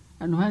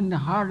 And when they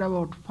heard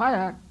about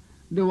fire,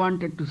 they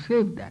wanted to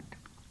save that.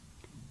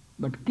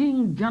 But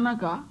King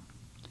Janaka,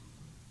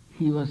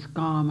 he was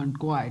calm and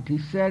quiet. He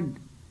said,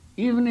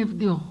 even if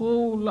the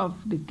whole of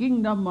the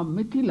kingdom of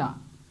Mithila,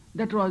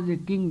 that was the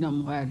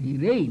kingdom where he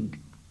reigned,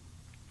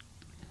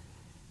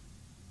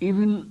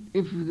 even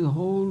if the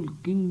whole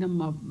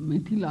kingdom of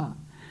Mithila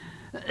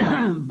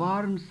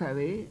burns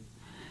away,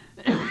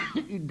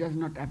 it does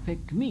not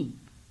affect me."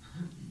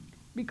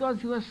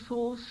 Because he was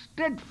so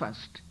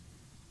steadfast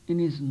in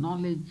his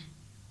knowledge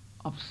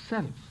of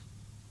self,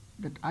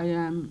 that I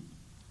am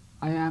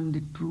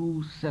the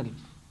true self,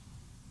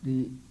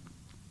 the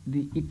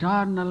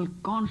eternal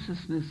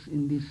consciousness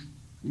in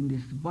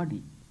this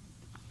body.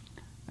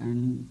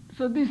 And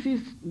so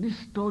this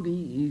story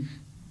is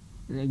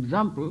an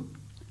example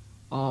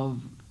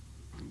of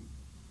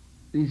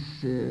this.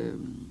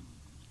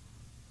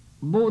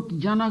 Both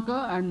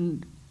Janaka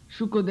and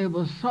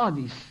Shukadeva saw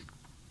this.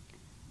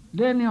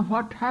 Then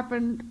what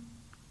happened?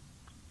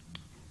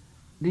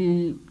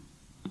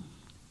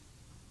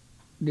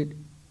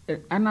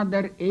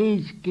 Another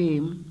age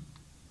came,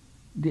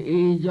 the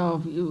age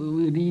of,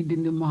 we read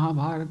in the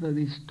Mahabharata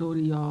the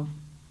story of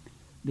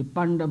the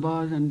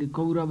Pandavas and the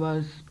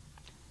Kauravas.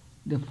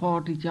 They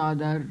fought each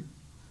other,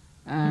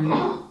 and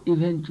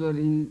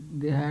eventually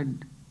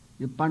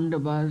the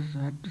Pandavas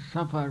had to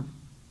suffer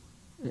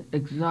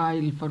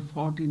exile for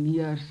 14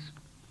 years.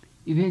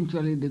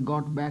 Eventually they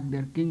got back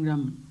their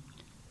kingdom,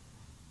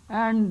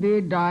 and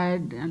they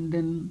died, and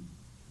then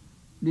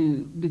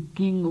the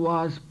king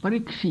was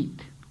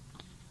Parikshit.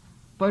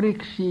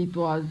 Parikshit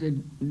was a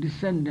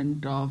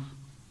descendant of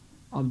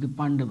the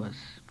Pandavas,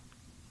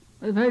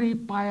 a very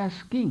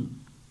pious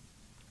king.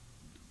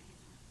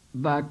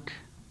 But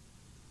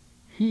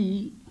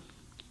he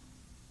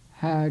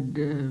had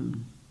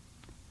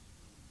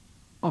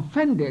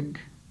offended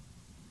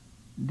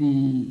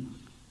the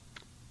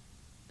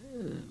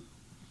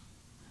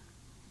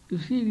you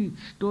see, the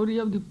story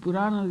of the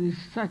Puranas is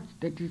such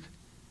that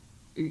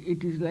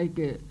it is like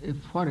a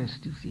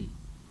forest, you see.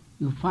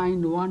 You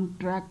find one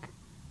track,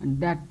 and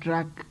that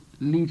track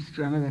leads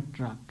to another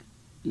track.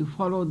 You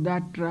follow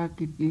that track,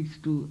 it leads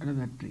to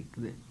another track.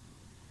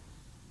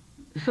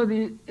 So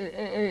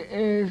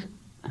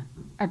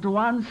at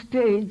one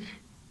stage,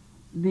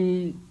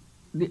 the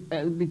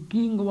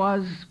king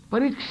was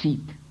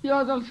Parikshit. He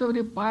was also a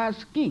very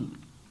pious king,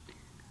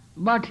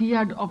 but he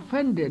had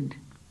offended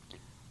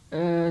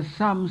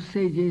some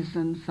sages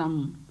and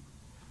some,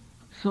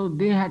 so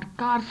they had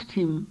cursed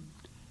him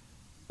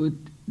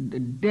with the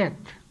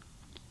death.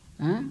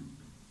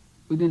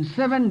 Within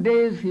 7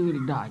 days he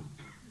will die.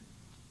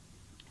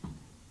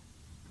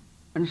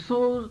 And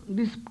so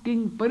this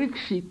King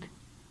Parikshit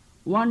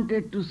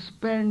wanted to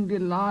spend the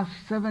last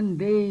 7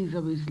 days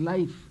of his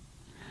life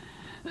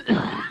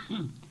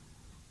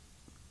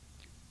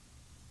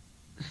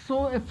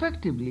so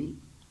effectively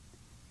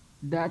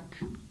that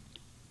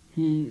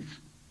his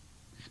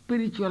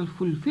spiritual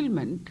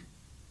fulfillment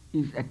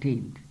is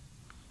attained.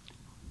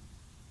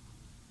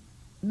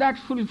 That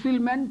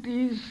fulfillment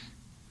is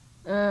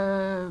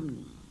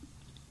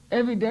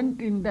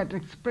evident in that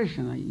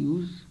expression I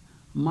use,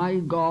 my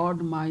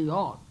God, my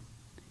all.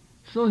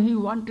 So he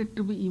wanted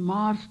to be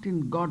immersed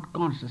in God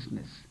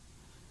consciousness.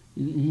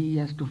 He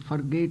has to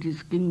forget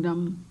his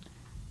kingdom,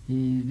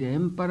 he is the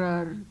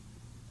emperor,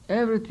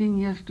 everything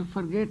he has to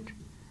forget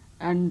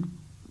and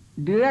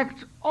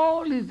direct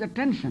all his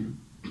attention,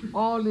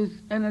 all his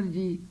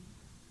energy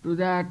to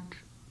that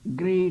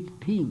great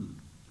theme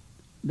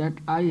that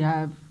I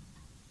have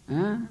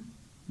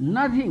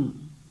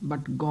nothing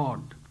but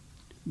God.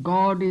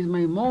 God is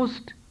my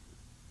most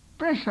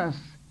precious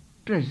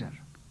treasure.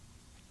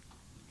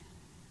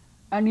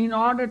 And in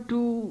order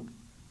to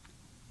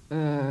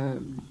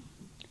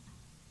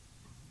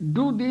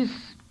do this,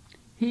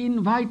 he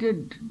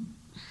invited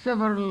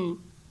several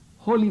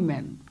holy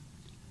men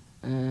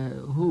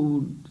who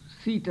would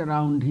sit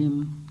around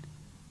him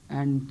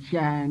and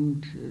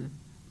chant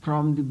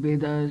from the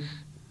Vedas,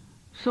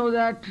 so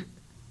that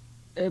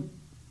a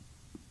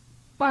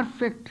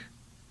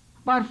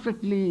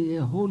perfectly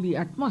holy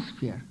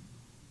atmosphere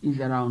is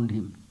around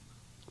him.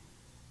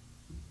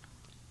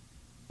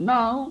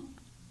 Now,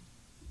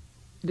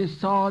 they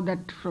saw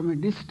that from a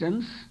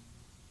distance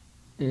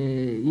a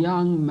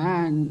young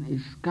man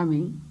is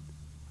coming.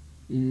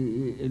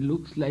 He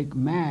looks like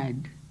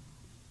mad,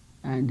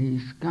 and he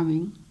is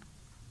coming.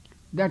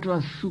 That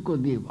was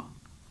Shukadeva.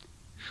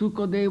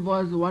 Shukadeva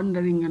was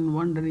wandering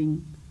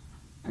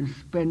and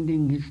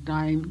spending his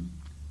time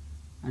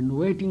and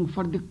waiting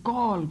for the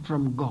call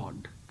from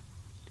God,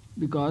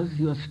 because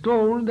he was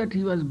told that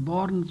he was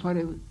born for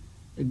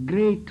a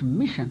great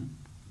mission.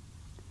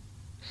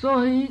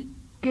 So he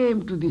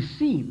came to the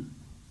scene,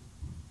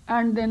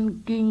 and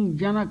then King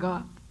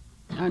Janaka,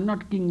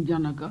 King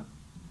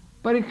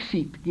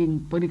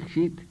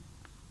Parikshit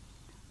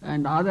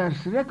and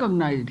others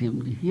recognized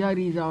him. Here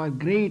is our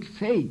great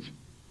sage.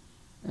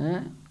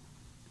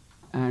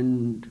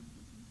 And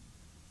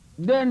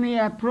then he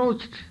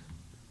approached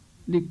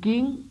the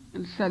king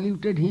and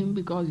saluted him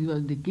because he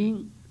was the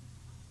king.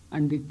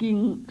 And the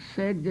king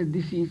said that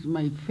this is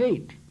my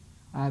fate.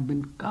 I have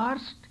been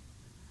cursed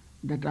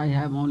that I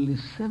have only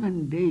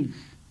 7 days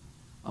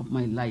of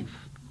my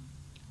life.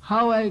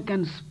 How I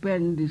can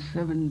spend these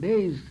 7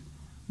 days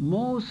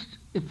most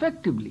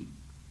effectively?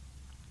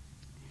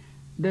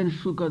 Then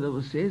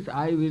Shukadeva says,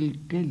 I will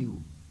tell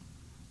you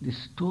the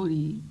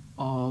story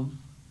of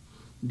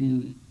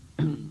the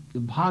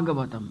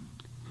Bhagavatam,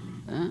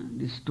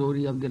 the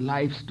story of the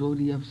life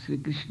story of Sri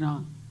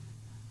Krishna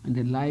and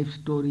the life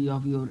story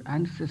of your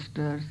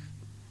ancestors,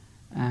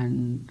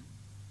 and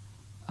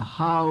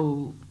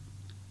how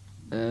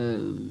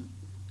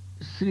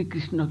Sri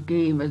Krishna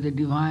came as a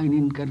divine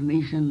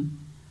incarnation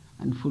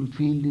and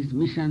fulfilled his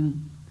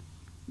mission.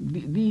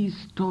 These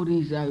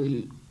stories I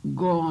will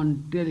go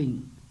on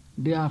telling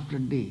day after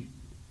day.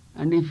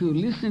 And if you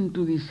listen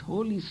to these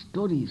holy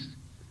stories,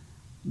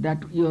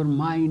 that your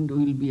mind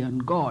will be on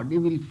God.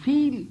 You will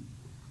feel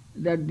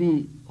that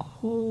the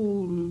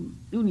whole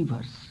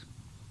universe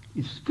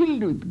is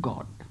filled with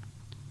God.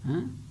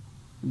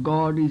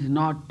 God is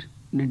not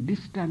in a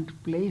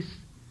distant place,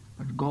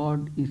 but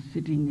God is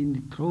sitting in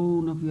the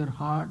throne of your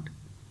heart.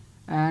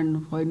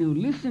 And when you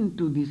listen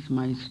to this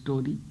my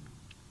story,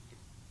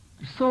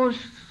 so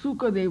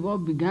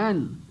Shukadeva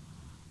began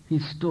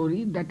his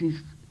story that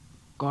is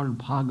called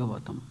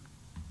Bhagavatam.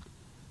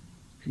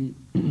 See,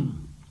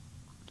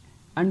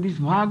 and this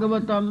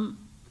Bhagavatam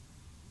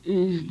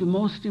is the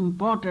most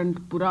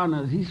important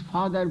Purana. His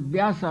father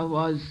Vyasa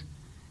was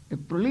a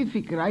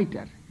prolific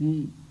writer.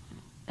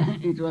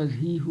 It was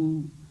he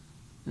who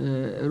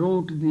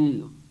wrote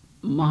the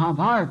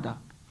Mahabharata,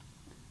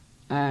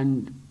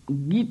 and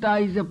Gita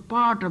is a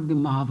part of the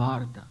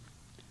Mahabharata,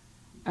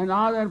 and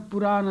other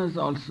Puranas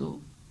also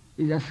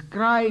is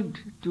ascribed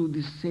to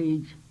the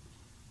sage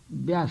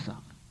Vyasa.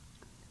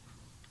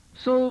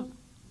 So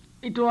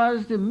it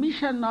was the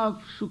mission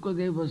of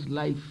Shukadeva's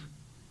life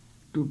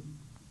to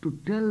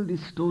tell the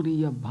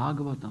story of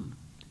Bhagavatam.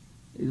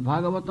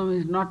 Bhagavatam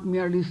is not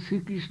merely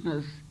Sri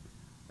Krishna's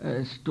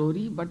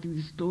story, but it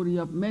is the story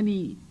of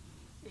many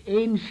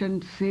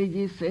ancient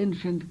sages,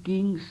 ancient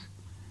kings.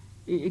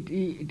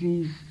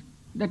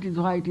 That is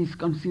why it is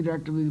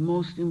considered to be the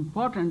most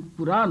important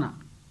Purana.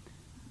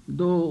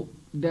 Though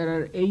there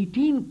are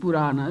 18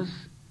 Puranas,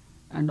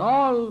 and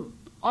all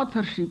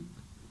authorship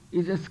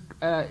is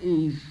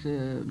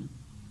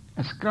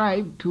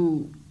ascribed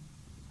to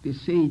the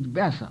sage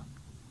Vyasa.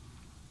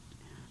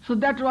 So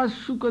that was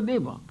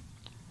Shukadeva.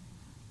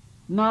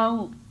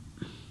 Now,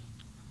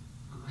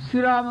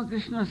 Sri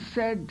Ramakrishna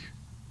said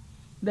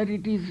that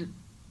it is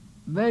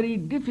very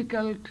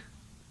difficult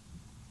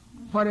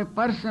for a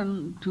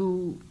person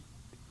to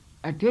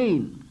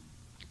attain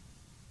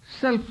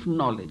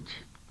self-knowledge,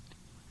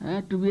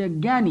 to be a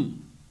jnani.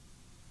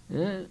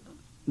 The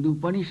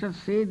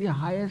Upanishads say the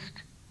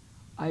highest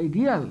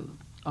ideal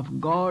of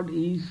God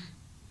is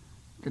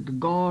that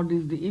God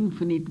is the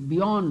infinite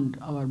beyond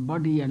our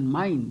body and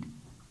mind,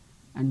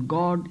 and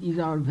God is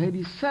our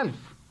very self,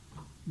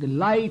 the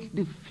light,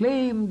 the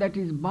flame that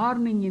is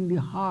burning in the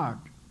heart.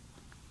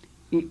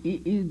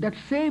 Is that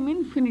same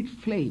infinite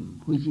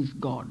flame which is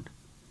God.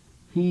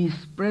 He is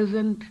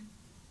present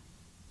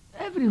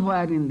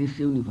everywhere in this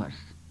universe.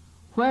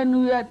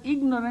 When we are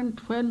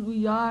ignorant, when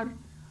we are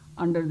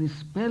under the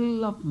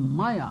spell of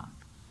Maya,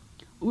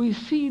 we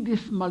see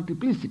this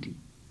multiplicity.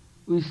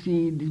 We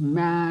see the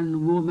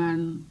man,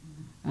 woman,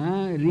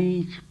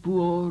 rich,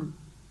 poor,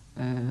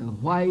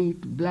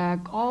 white,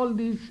 black, all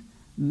these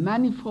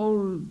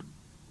manifold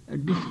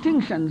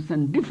distinctions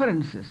and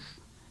differences.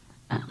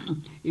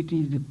 It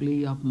is the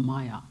play of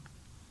Maya.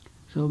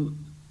 So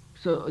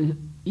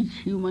each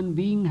human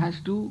being has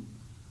to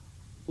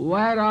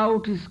wear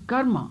out his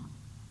karma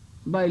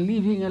by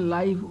living a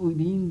life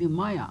within the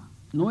Maya.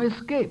 No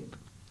escape.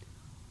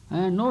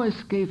 No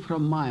escape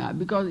from Maya,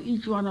 because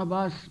each one of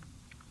us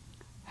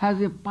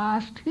has a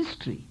past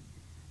history,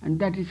 and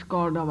that is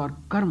called our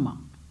karma.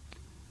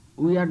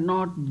 We are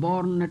not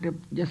born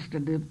just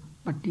at a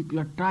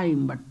particular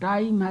time, but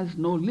time has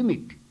no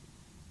limit.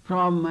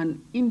 From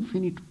an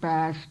infinite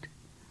past,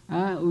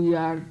 we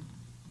are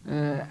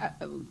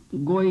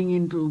going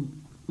into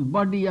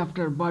body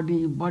after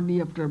body, body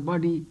after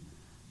body.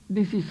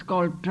 This is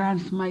called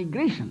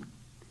transmigration,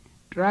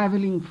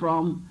 traveling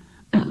from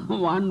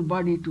one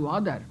body to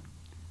other.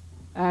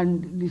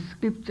 And the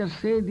scriptures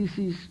say this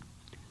is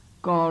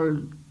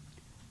called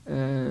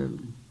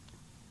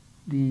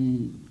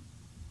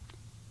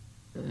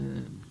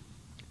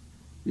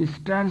this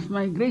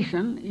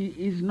transmigration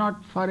is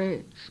not for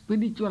a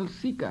spiritual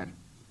seeker.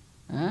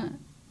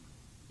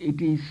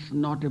 It is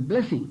not a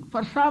blessing.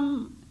 For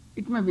some,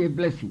 it may be a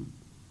blessing,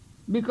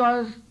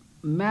 because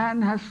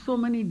man has so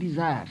many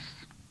desires.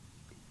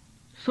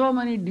 So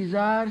many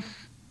desires,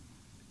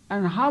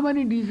 and how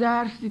many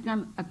desires you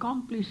can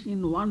accomplish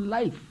in one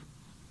life?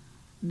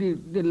 The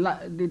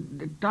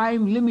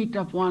time limit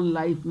of one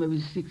life may be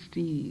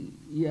 60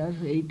 years,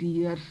 80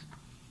 years,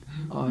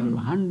 or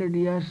 100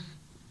 years,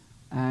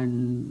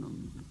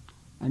 and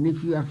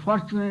if you are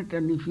fortunate,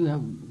 and if you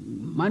have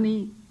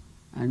money,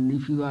 and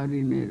if you are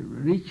in a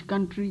rich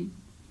country,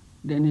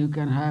 then you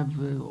can have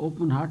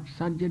open heart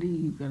surgery,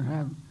 you can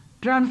have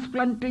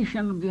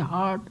transplantation of the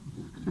heart,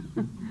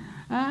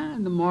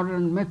 the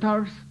modern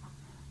methods,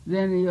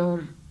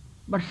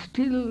 but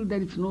still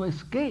there is no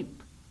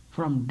escape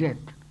from death.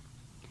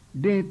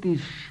 Death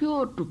is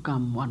sure to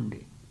come one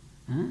day.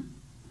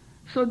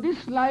 So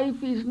this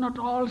life is not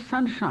all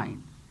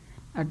sunshine.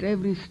 At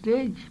every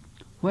stage,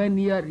 when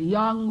you are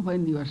young,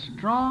 when you are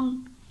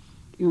strong,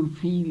 you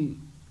feel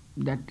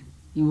that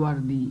you are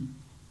the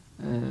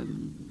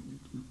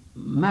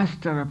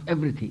master of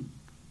everything.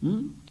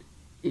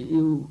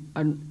 You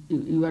are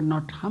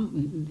not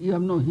you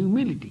have no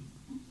humility.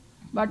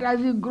 But as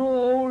you grow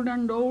old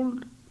and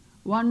old,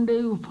 one day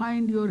you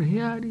find your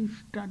hair is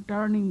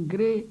turning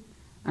grey,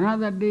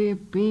 another day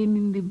pain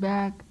in the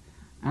back,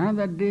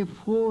 another day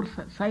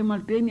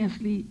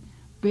simultaneously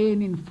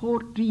pain in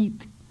 4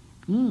 teeth.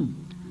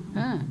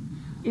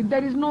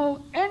 There is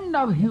no end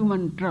of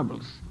human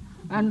troubles.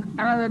 And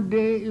another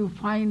day you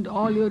find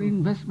all your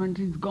investment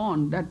is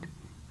gone, that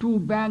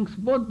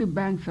both the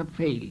banks have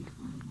failed.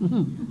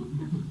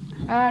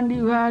 And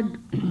you had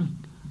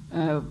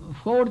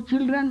 4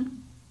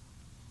 children,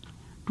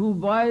 2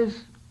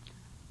 boys,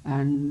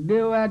 and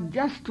they were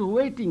just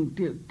waiting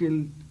till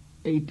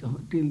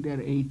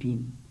they're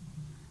 18.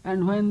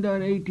 And when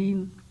they're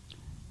 18,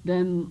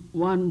 then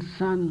one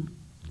son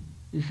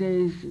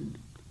says,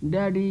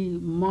 "Daddy,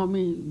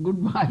 Mommy,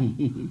 goodbye."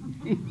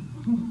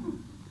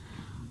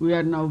 We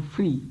are now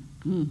free.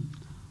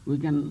 We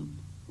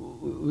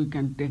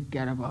can take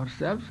care of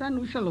ourselves, and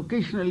we shall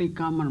occasionally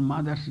come on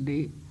Mother's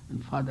Day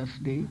and Father's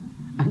Day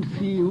and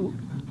see you.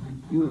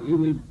 You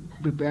will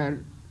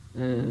prepare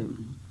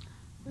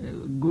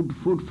good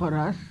food for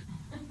us,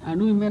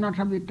 and we may not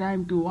have the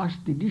time to wash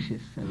the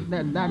dishes.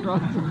 That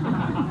also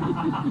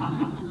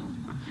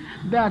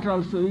that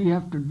also we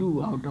have to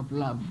do out of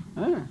love.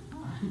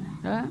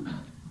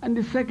 And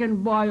the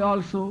second boy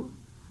also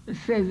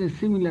says a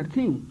similar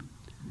thing.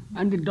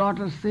 And the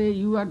daughters say,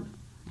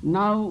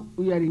 now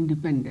we are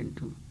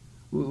independent.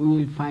 We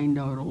will find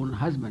our own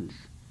husbands.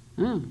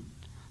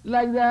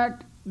 Like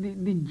that,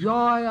 the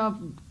joy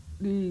of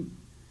the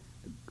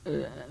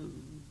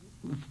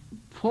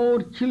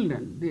 4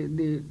 children,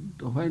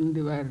 when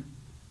they were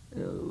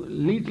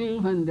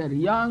little, when they are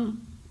young,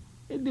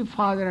 the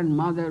father and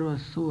mother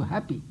was so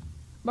happy.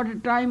 But a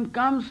time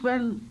comes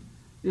when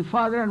the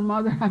father and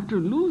mother have to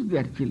lose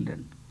their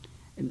children.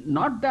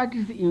 Not that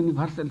is the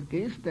universal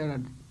case, there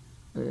are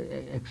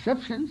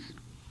exceptions,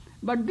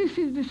 but this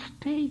is the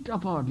state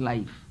of our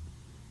life.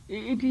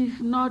 It is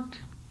not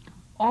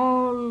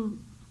all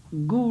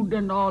good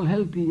and all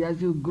healthy.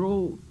 As you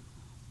grow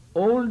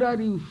older,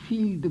 you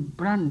feel the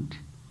brunt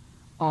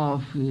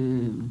of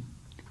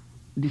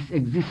this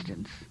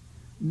existence.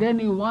 Then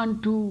you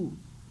want to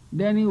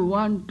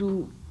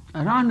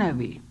run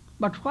away.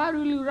 But where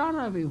will you run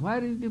away?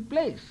 Where is the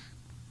place?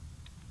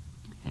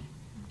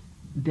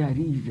 There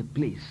is a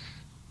place.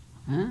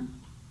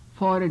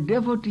 For a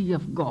devotee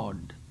of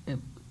God,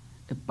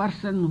 a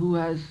person who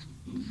has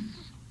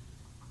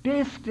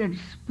tasted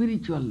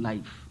spiritual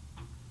life.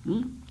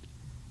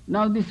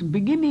 Now this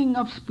beginning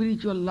of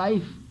spiritual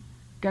life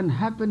can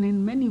happen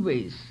in many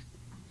ways.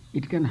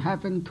 It can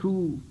happen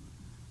through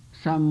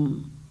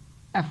some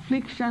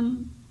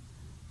affliction,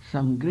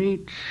 some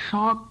great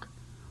shock,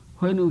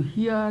 when you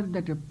hear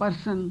that a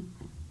person,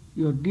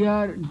 your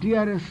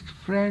dearest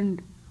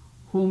friend,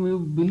 whom you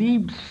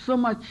believed so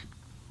much,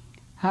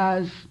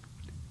 has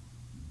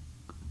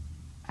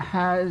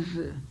has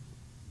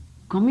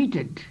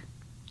committed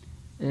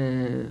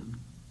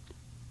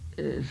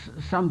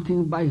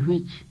something by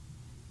which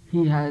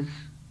he has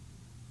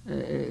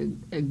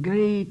a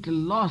great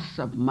loss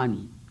of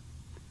money.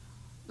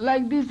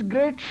 Like these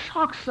great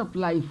shocks of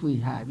life we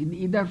have,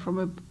 either from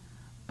a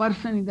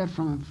person, either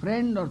from a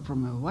friend or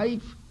from a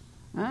wife,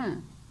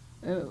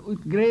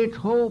 with great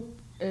hope,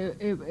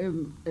 a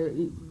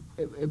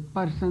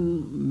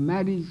person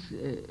marries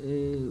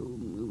a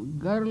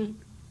girl,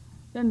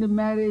 then the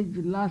marriage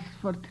lasts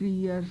for 3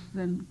 years,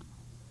 then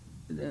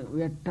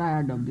we are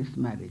tired of this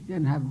marriage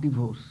and have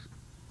divorce.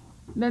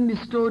 Then the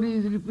story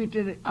is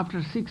repeated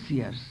after 6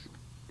 years,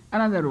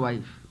 another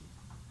wife.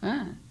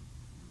 And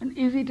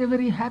is it a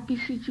very happy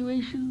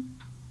situation?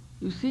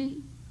 You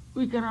see,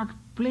 we cannot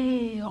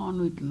play on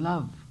with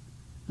love.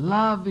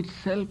 Love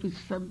itself is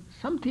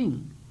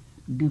something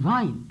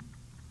divine.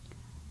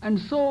 And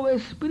so a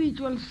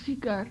spiritual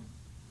seeker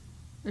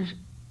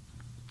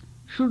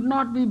should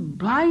not be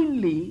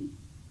blindly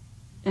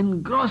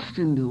engrossed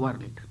in the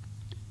world.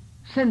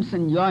 Sense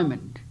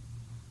enjoyment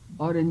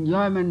or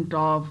enjoyment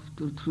of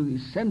through the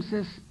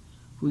senses,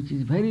 which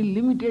is very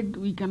limited.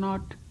 We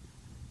cannot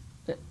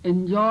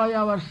enjoy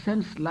our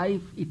sense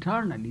life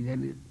eternally.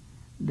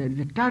 There is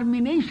a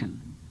termination.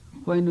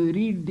 When we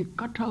read the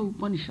Katha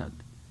Upanishad,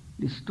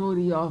 the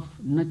story of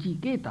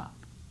Nachiketa,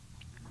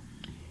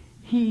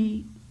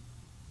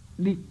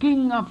 the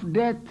king of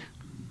death,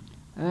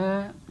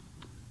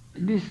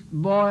 this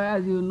boy,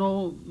 as you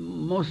know,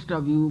 most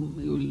of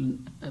you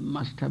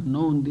must have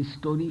known this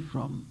story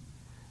from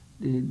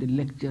the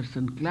lectures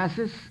and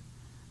classes.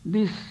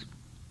 This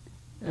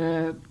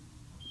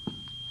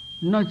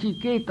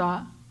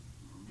Nachiketa,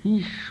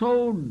 he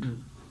showed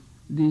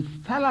the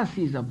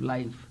fallacies of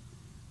life.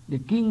 The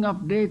king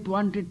of death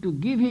wanted to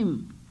give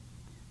him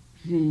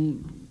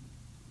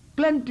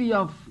plenty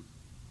of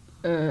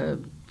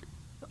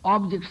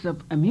objects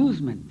of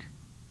amusement,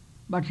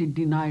 but he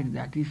denied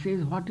that. He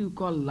says what you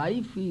call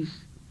life is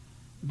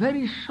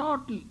very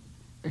short,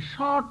 a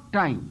short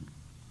time,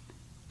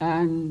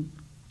 and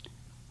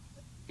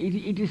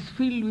it is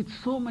filled with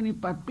so many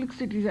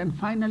perplexities and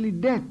finally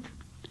death.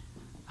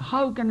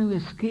 How can you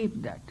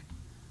escape that?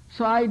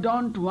 So I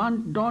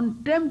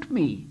don't tempt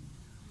me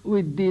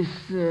with this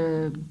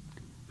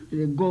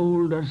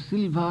gold or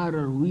silver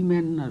or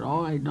women or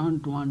all. I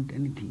don't want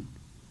anything.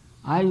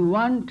 I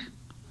want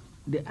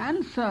the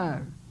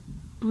answer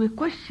to a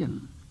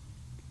question.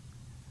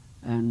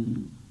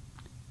 And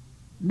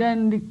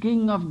then the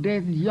king of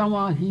death,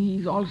 Yama, he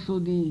is also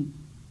the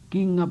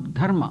king of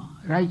dharma,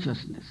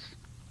 righteousness.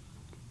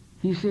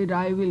 He said,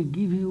 I will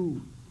give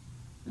you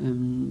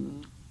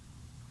an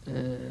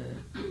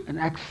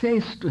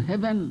access to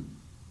heaven,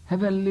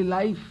 heavenly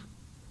life.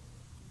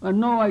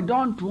 No, I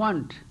don't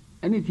want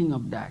anything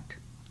of that.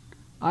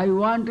 I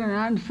want an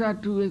answer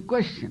to a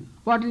question.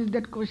 What is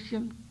that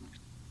question?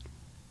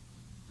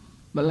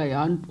 Well, I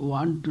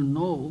want to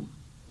know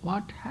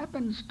what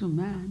happens to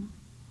man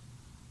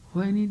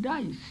when he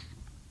dies.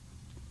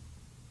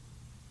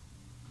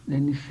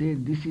 Then he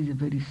said, this is a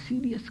very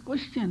serious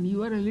question.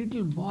 You are a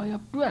little boy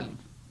of 12.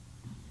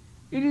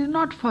 It is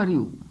not for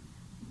you.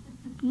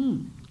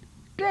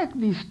 Take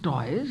these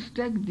toys,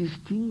 take this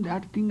thing,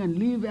 that thing, and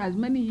live as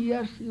many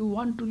years you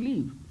want to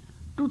live.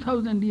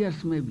 2000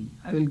 years maybe.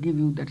 I will give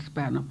you that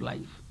span of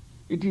life.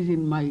 It is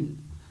in my...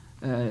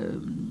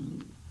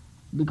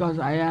 because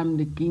I am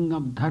the king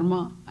of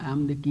dharma, I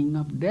am the king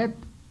of death,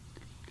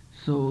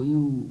 so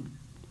you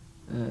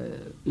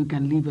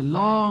can live a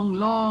long,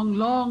 long,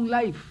 long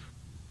life.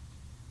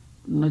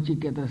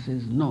 Nachiketa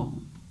says, no,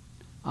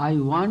 I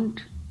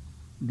want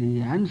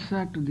the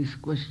answer to this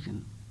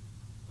question.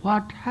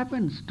 What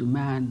happens to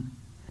man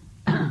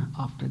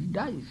after he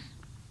dies?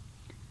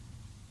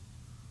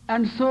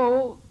 And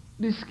so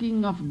this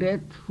king of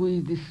death, who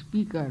is the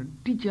speaker,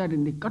 teacher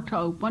in the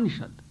Katha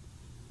Upanishad,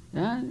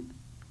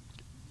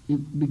 he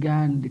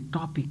began the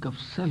topic of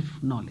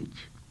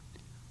self-knowledge.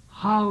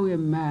 How a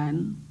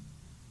man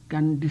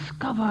can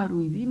discover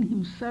within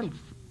himself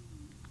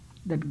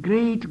that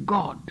great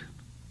God.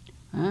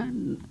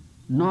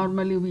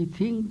 Normally we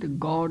think that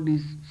God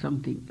is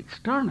something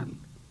external,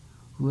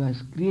 who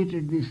has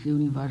created this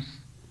universe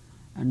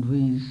and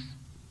who is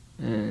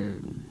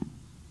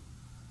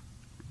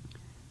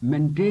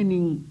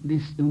maintaining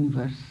this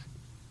universe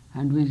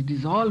and who is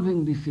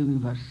dissolving this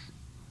universe.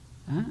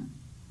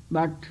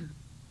 But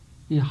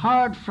he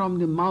heard from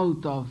the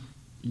mouth of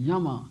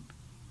Yama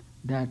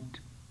that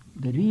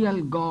the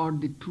real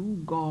God, the true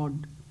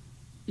God,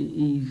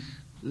 is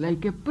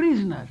like a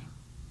prisoner.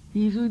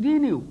 He is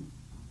within you.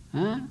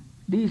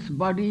 This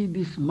body,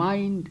 this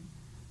mind,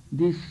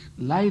 this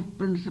life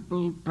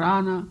principle,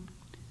 prana,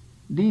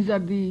 these are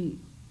the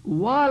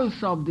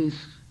walls of this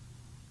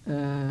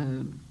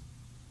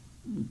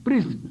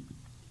prison.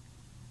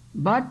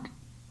 But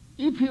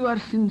if you are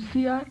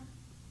sincere,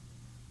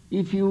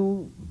 if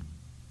you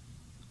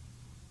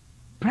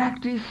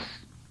practice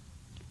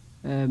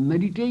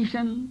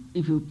meditation,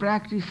 if you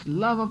practice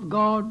love of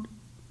God,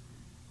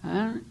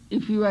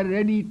 if you are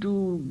ready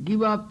to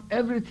give up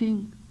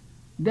everything,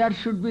 there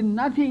should be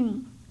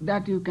nothing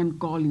that you can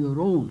call your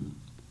own.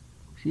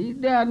 See,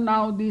 there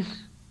now this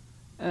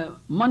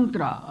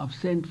mantra of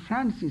Saint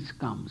Francis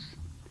comes,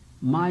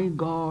 my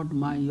God,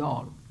 my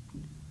all.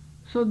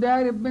 So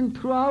there have been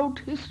throughout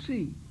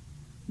history,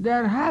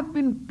 there have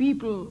been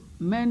people,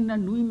 men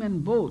and women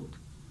both,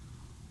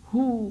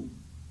 who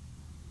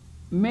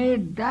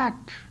made that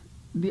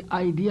the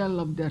ideal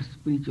of their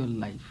spiritual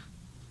life.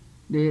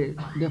 They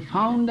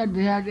found that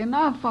they had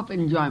enough of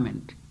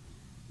enjoyment.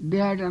 They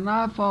had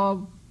enough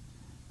of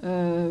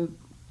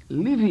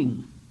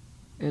living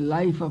a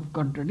life of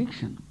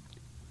contradiction.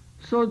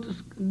 So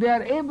they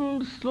are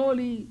able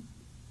slowly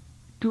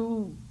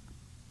to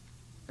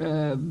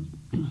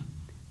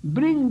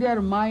bring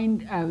their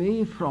mind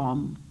away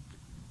from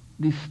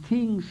these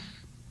things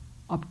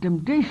of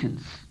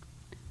temptations.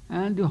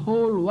 And the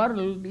whole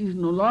world is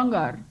no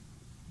longer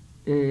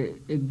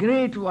a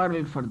great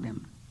world for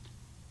them.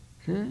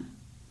 See?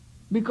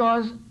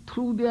 Because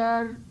through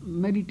their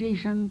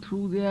meditation,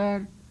 through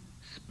their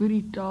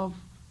spirit of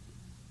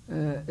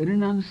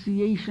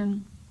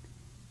renunciation,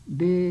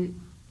 they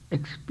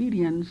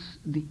experience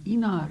the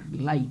inner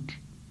light,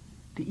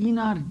 the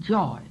inner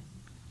joy,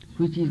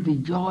 which is the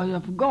joy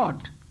of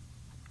God.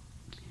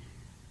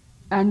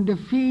 And they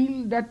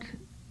feel that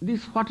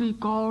this, what we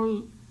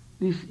call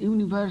this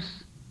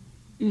universe,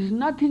 is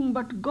nothing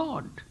but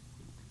God.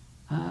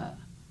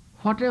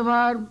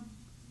 Whatever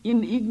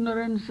in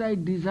ignorance I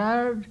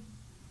desired,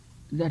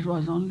 that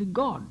was only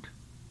God.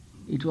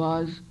 It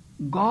was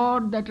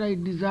God that I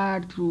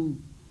desired through,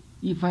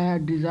 if I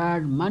had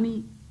desired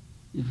money,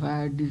 if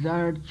I had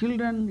desired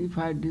children, if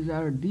I had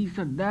desired this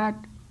or that,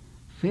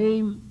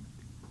 fame,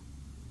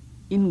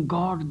 in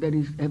God there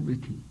is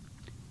everything.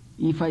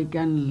 If I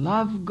can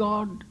love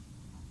God,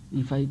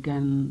 if I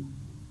can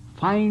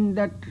find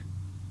that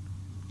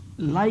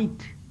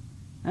light,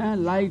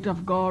 light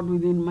of God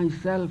within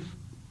myself,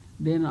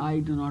 then I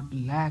do not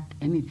lack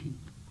anything.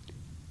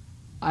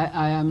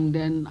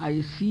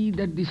 I see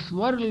that this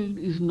world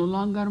is no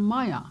longer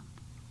Maya.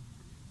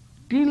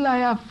 Till I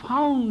have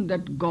found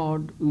that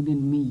God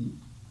within me,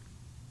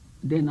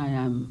 then I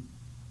am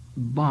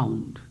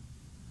bound.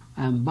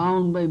 I am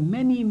bound by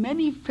many,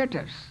 many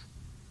fetters.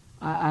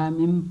 I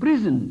am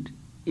imprisoned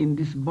in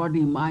this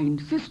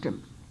body-mind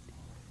system.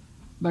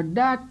 But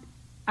that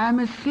I am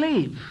a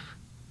slave.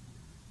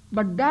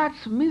 But that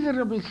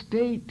miserable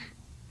state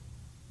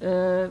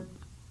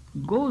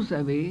goes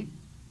away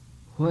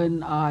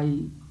when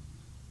I,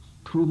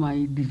 through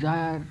my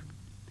desire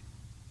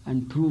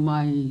and through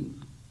my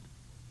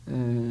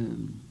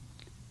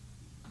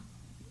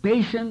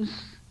patience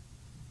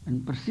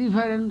and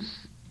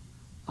perseverance,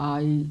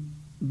 I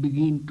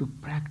begin to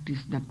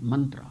practice that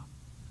mantra,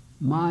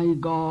 my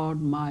God,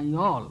 my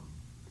all.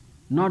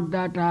 Not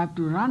that I have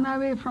to run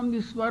away from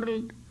this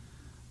world,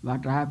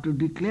 but I have to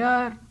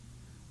declare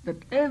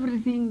that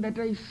everything that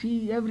I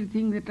see,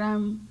 everything that I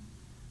am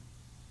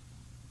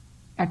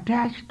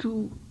attached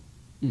to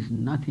is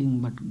nothing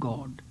but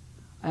God.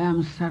 I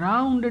am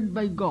surrounded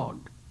by God.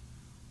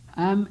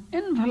 I am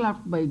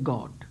enveloped by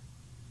God.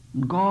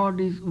 God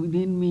is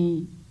within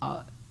me,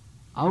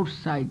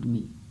 outside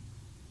me.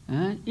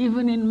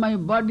 Even in my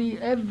body,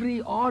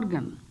 every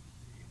organ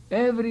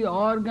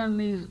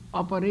is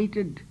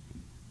operated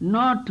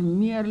not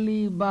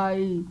merely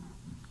by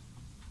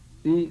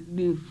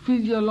the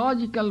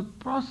physiological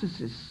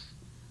processes,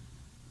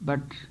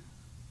 but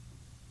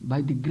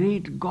by the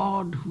great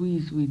God who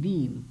is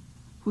within,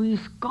 who is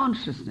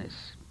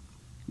consciousness.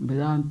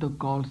 Vedanta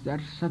calls that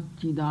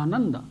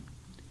Satchidananda.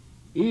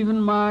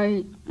 Even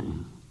my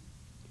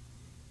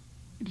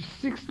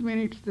 6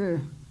 minutes.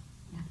 You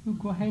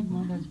go ahead,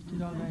 Mother.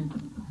 It's all right.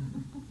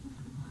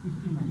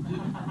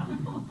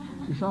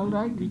 It's all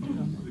right.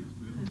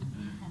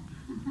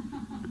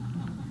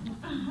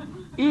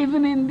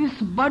 Even in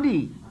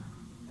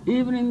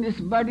this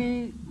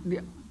body,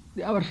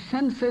 our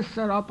senses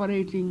are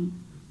operating,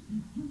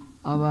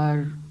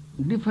 our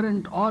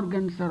different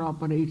organs are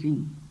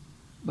operating,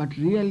 but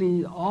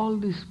really all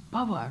this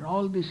power,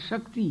 all this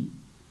Shakti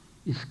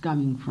is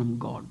coming from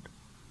God.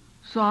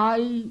 So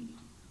I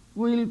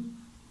will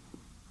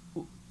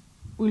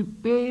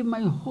pay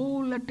my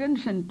whole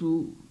attention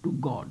to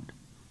God.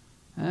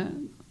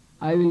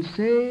 I will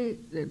say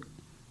that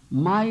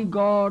my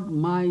God,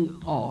 my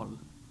all.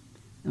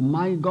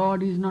 My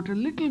God is not a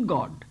little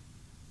God.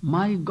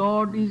 My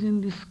God is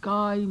in the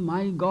sky.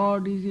 My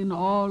God is in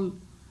all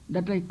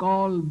that I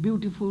call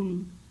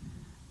beautiful.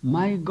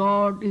 My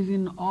God is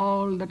in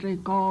all that I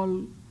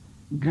call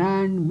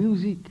grand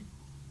music.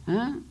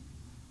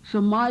 So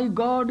my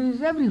God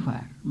is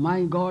everywhere.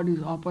 My God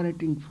is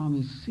operating from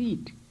His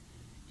seat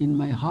in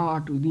my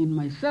heart, within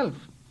myself.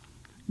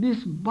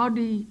 This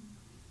body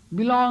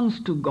belongs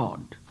to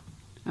God.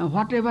 And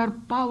whatever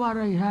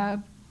power I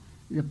have,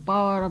 the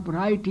power of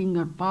writing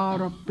or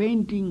power of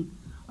painting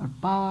or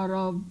power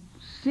of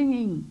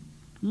singing,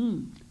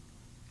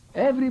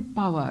 every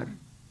power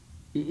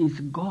is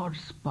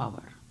God's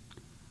power.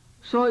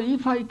 So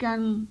if I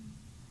can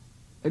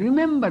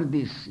remember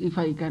this, if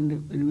I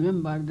can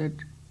remember that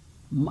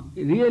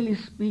Really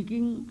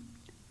speaking,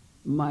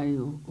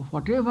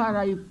 whatever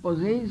I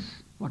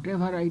possess,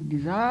 whatever I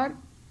desire,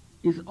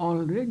 is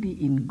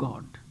already in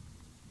God.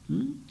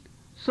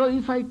 So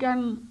if I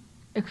can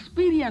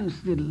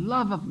experience the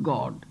love of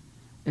God,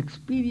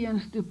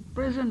 experience the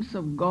presence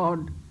of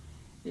God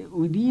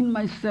within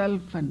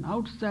myself and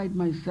outside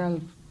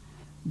myself,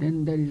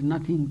 then there is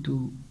nothing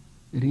to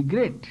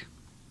regret.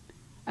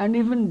 And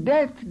even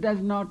death does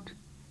not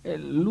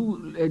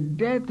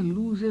death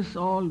loses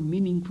all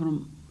meaning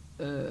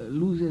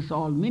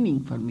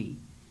for me,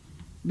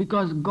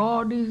 because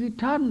God is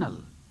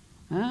eternal.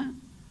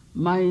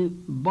 My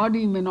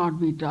body may not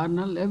be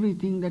eternal.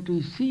 Everything that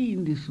we see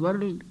in this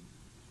world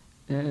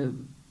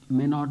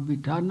may not be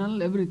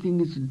eternal.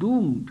 Everything is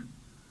doomed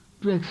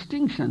to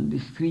extinction.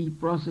 These three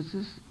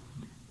processes: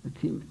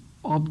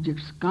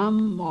 objects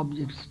come,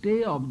 objects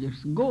stay,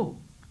 objects go.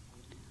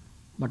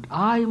 But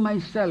I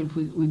myself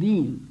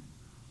within,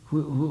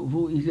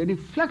 who is a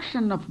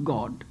reflection of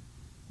God,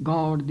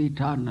 God the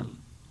eternal.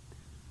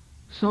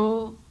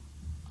 So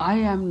I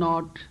am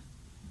not,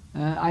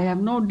 I have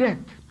no death.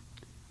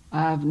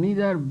 I have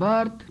neither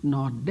birth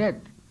nor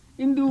death.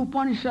 In the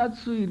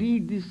Upanishads we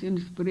read this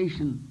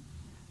inspiration,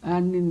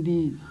 and in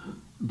the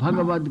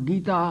Bhagavad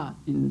Gita,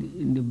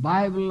 in the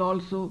Bible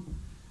also,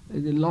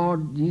 the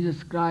Lord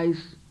Jesus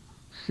Christ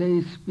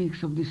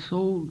speaks of the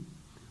soul.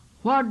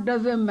 What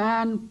does a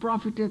man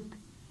profiteth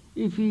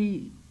if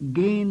he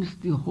gains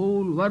the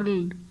whole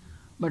world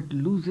but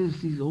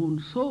loses his own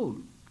soul?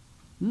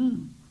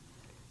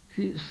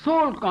 See,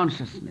 soul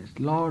consciousness.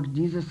 Lord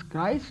Jesus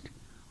Christ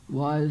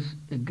was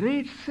a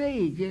great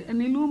sage,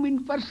 an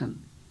illumined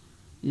person.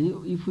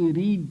 If we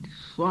read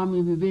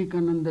Swami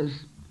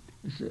Vivekananda's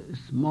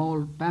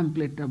small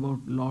pamphlet about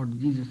Lord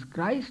Jesus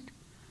Christ,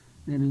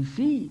 then we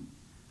see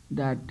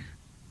that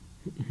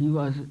he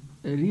was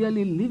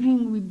really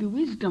living with the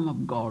wisdom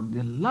of God,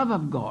 the love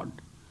of God.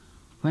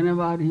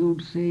 Whenever he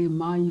would say,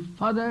 "My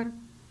Father,"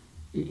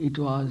 it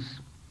was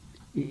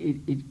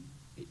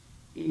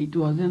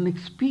an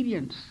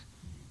experience.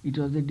 It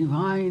was a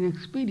divine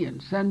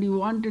experience, and he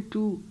wanted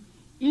to.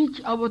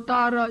 Each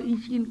avatara,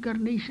 each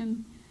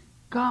incarnation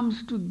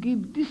comes to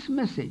give this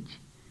message.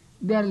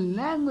 Their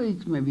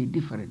language may be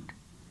different.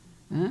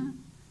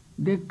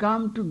 They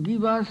come to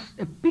give us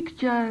a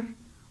picture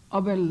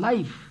of a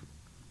life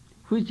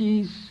which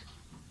is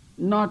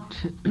not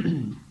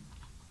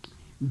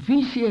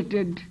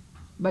vitiated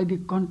by the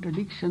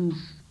contradictions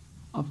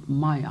of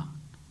Maya.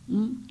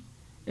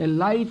 A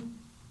life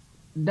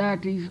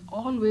that is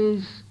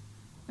always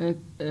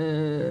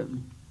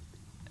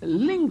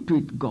linked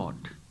with God.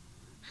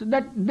 So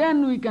that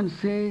then we can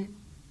say,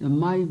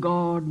 "My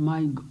God,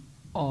 my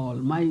all,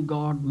 my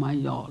God,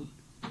 my all."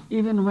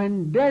 Even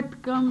when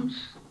death comes,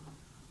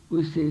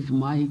 we say,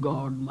 "My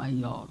God,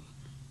 my all."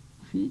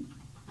 See,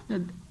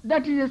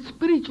 that is a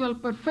spiritual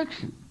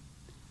perfection.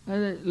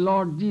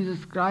 Lord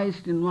Jesus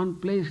Christ, in one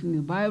place in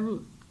the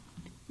Bible,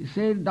 he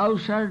said, "Thou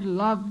shalt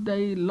love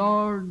thy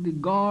Lord, the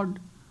God,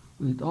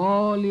 with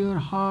all your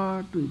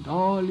heart, with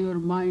all your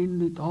mind,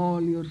 with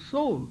all your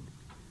soul."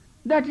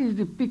 That is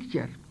the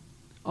picture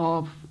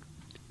of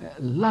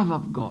love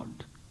of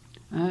God.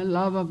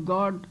 Love of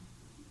God,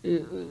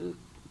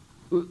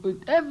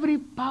 with every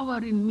power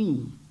in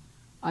me,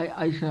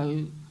 I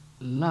shall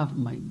love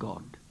my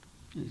God.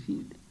 You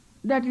see,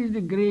 that is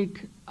the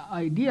great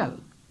ideal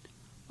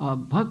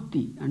of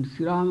bhakti. And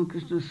Sri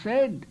Ramakrishna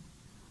said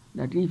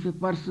that if a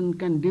person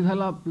can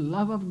develop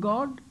love of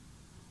God,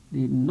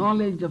 the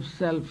knowledge of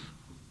self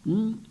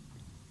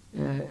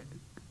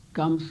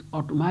comes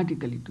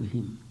automatically to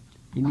him.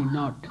 He need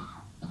not.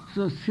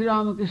 So Sri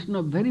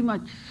Ramakrishna very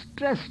much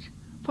stressed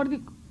for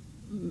the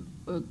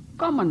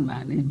common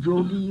man, a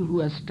yogi who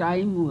has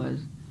time, who has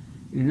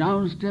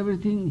renounced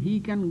everything. He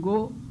can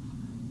go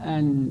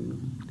and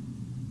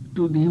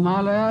to the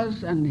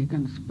Himalayas and he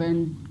can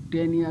spend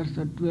 10 years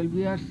or 12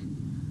 years,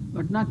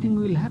 but nothing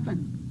will happen,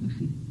 you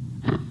see,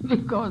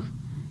 because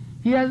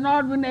he has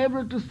not been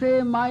able to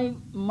say, my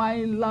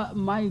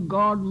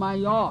God,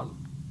 my all.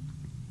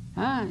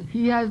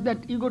 He has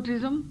that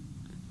egotism.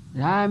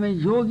 I am a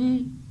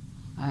yogi,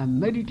 I am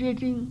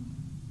meditating,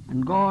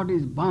 and God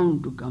is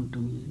bound to come to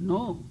me.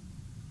 No,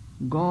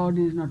 God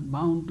is not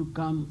bound to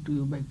come to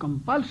you by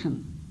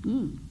compulsion.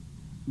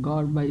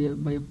 God by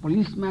a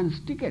policeman's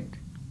ticket.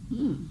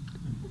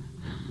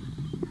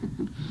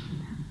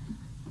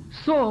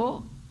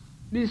 So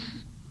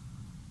this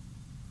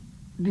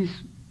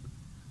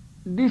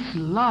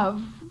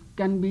love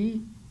can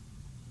be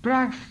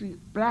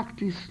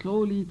practiced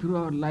slowly through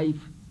our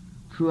life,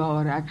 through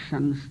our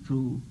actions,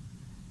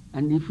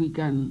 and if we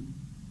can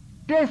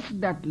taste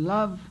that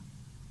love,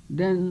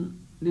 then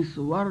this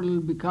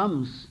world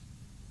becomes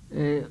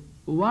a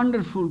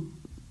wonderful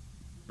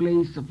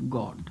place of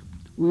God.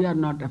 We are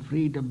not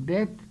afraid of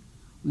death,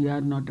 we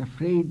are not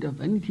afraid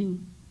of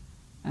anything,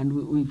 and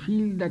we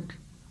feel that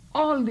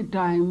all the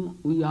time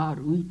we are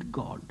with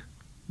God.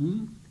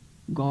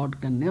 God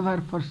can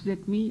never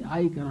forsake me,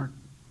 I cannot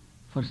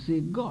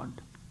forsake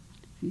God.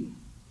 See?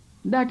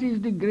 That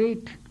is the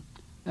great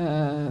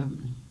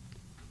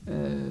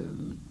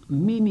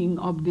meaning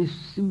of this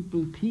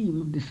simple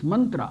theme, of this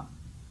mantra,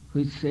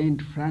 which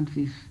Saint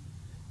Francis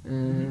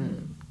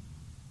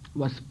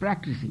was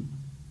practicing.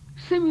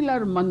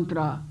 Similar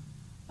mantra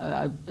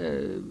are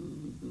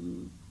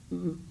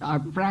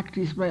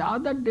practiced by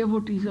other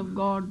devotees of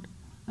God.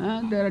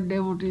 There are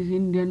devotees,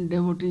 Indian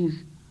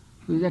devotees,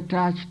 who is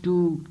attached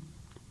to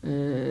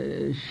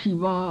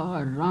Shiva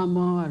or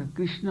Rama or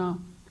Krishna.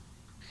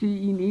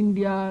 See, in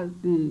India,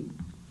 who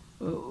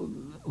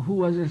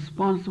was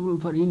responsible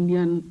for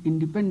Indian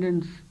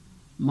independence,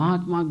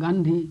 Mahatma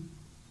Gandhi,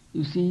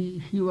 you see,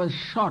 he was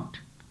shot.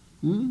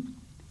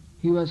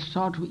 He was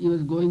shot, he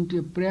was going to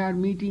a prayer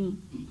meeting,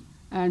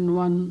 and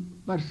one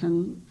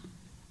person,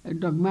 a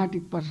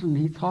dogmatic person,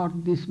 he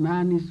thought this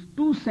man is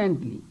too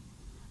saintly,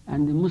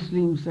 and the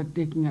Muslims are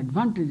taking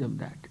advantage of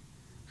that.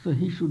 So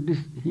he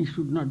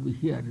should not be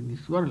here in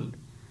this world.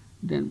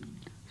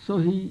 So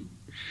he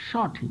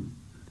shot him,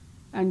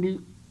 and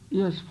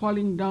he was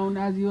falling down.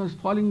 As he was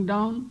falling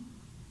down,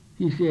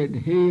 he said,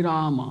 "Hey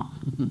Rama,"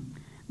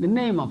 the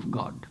name of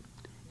God.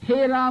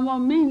 Hey Rama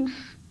means,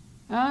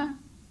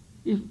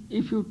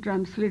 if you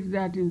translate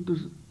that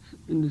into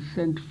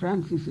Saint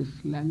Francis's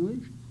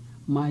language,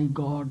 my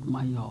God,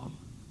 my all.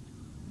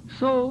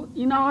 So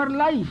in our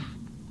life,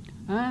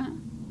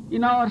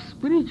 in our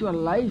spiritual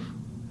life,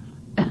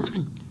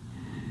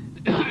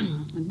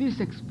 this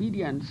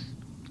experience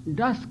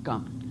does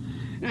come.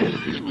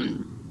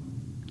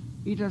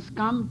 It has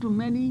come to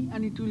many,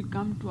 and it will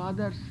come to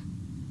others.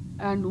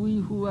 And we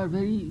who are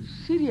very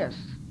serious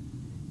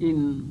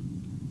in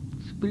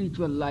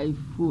spiritual life,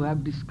 who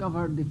have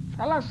discovered the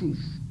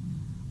fallacies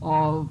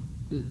of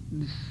the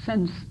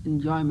sense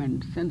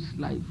enjoyment, sense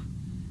life,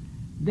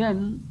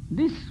 then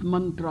this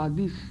mantra,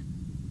 this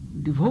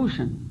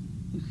devotion,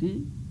 you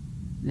see,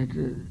 that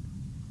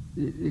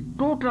the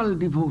total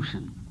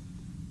devotion,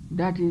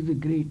 that is the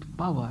great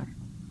power,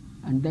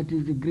 and that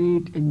is the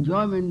great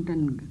enjoyment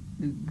and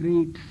the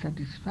great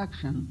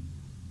satisfaction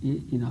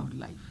in our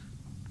life.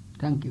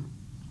 Thank you.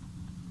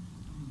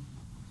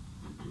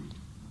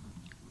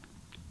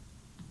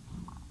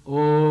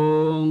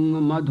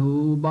 Om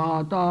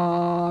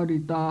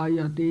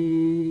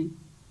madhubatarитayate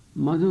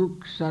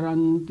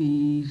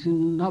madhuksharanti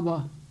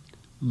sindhava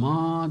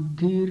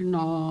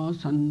madhirna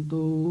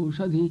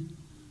santoshadhi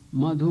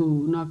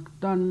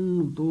madhunaktan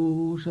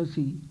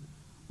utoshasi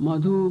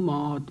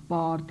madhumat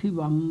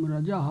parthivam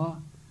rajaha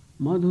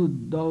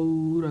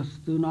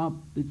madhudaurastuna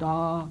pita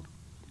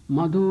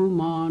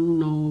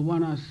madhumanno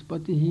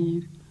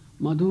vanaspatihir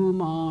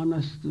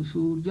madhumanastu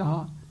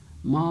surjaha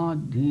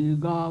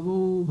madhirgavo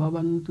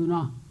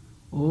bhavantuna.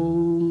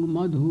 Om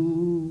madhu,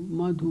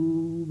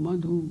 madhu,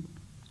 madhu.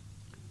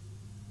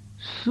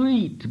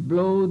 Sweet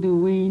blow the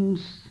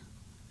winds,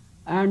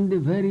 and the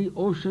very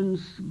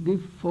oceans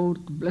give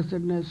forth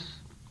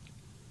blessedness.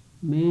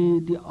 May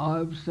the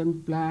herbs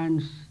and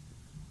plants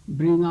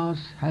bring us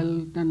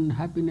health and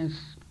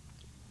happiness.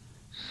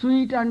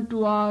 Sweet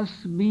unto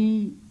us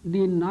be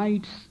the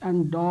nights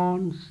and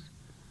dawns.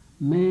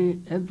 May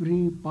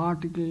every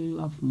particle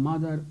of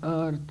Mother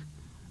Earth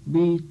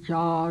be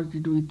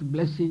charged with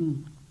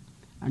blessing,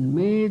 and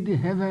may the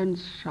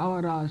heavens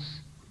shower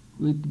us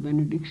with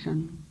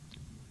benediction.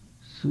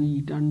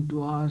 Sweet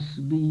unto us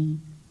be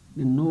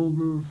the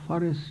noble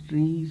forest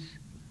trees.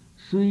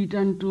 Sweet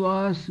unto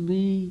us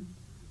be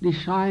the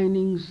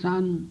shining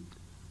sun.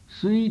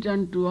 Sweet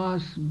unto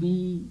us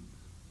be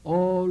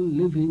all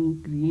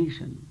living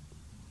creation.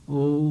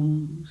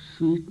 Om,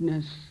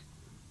 sweetness,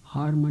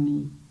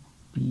 harmony,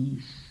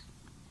 peace.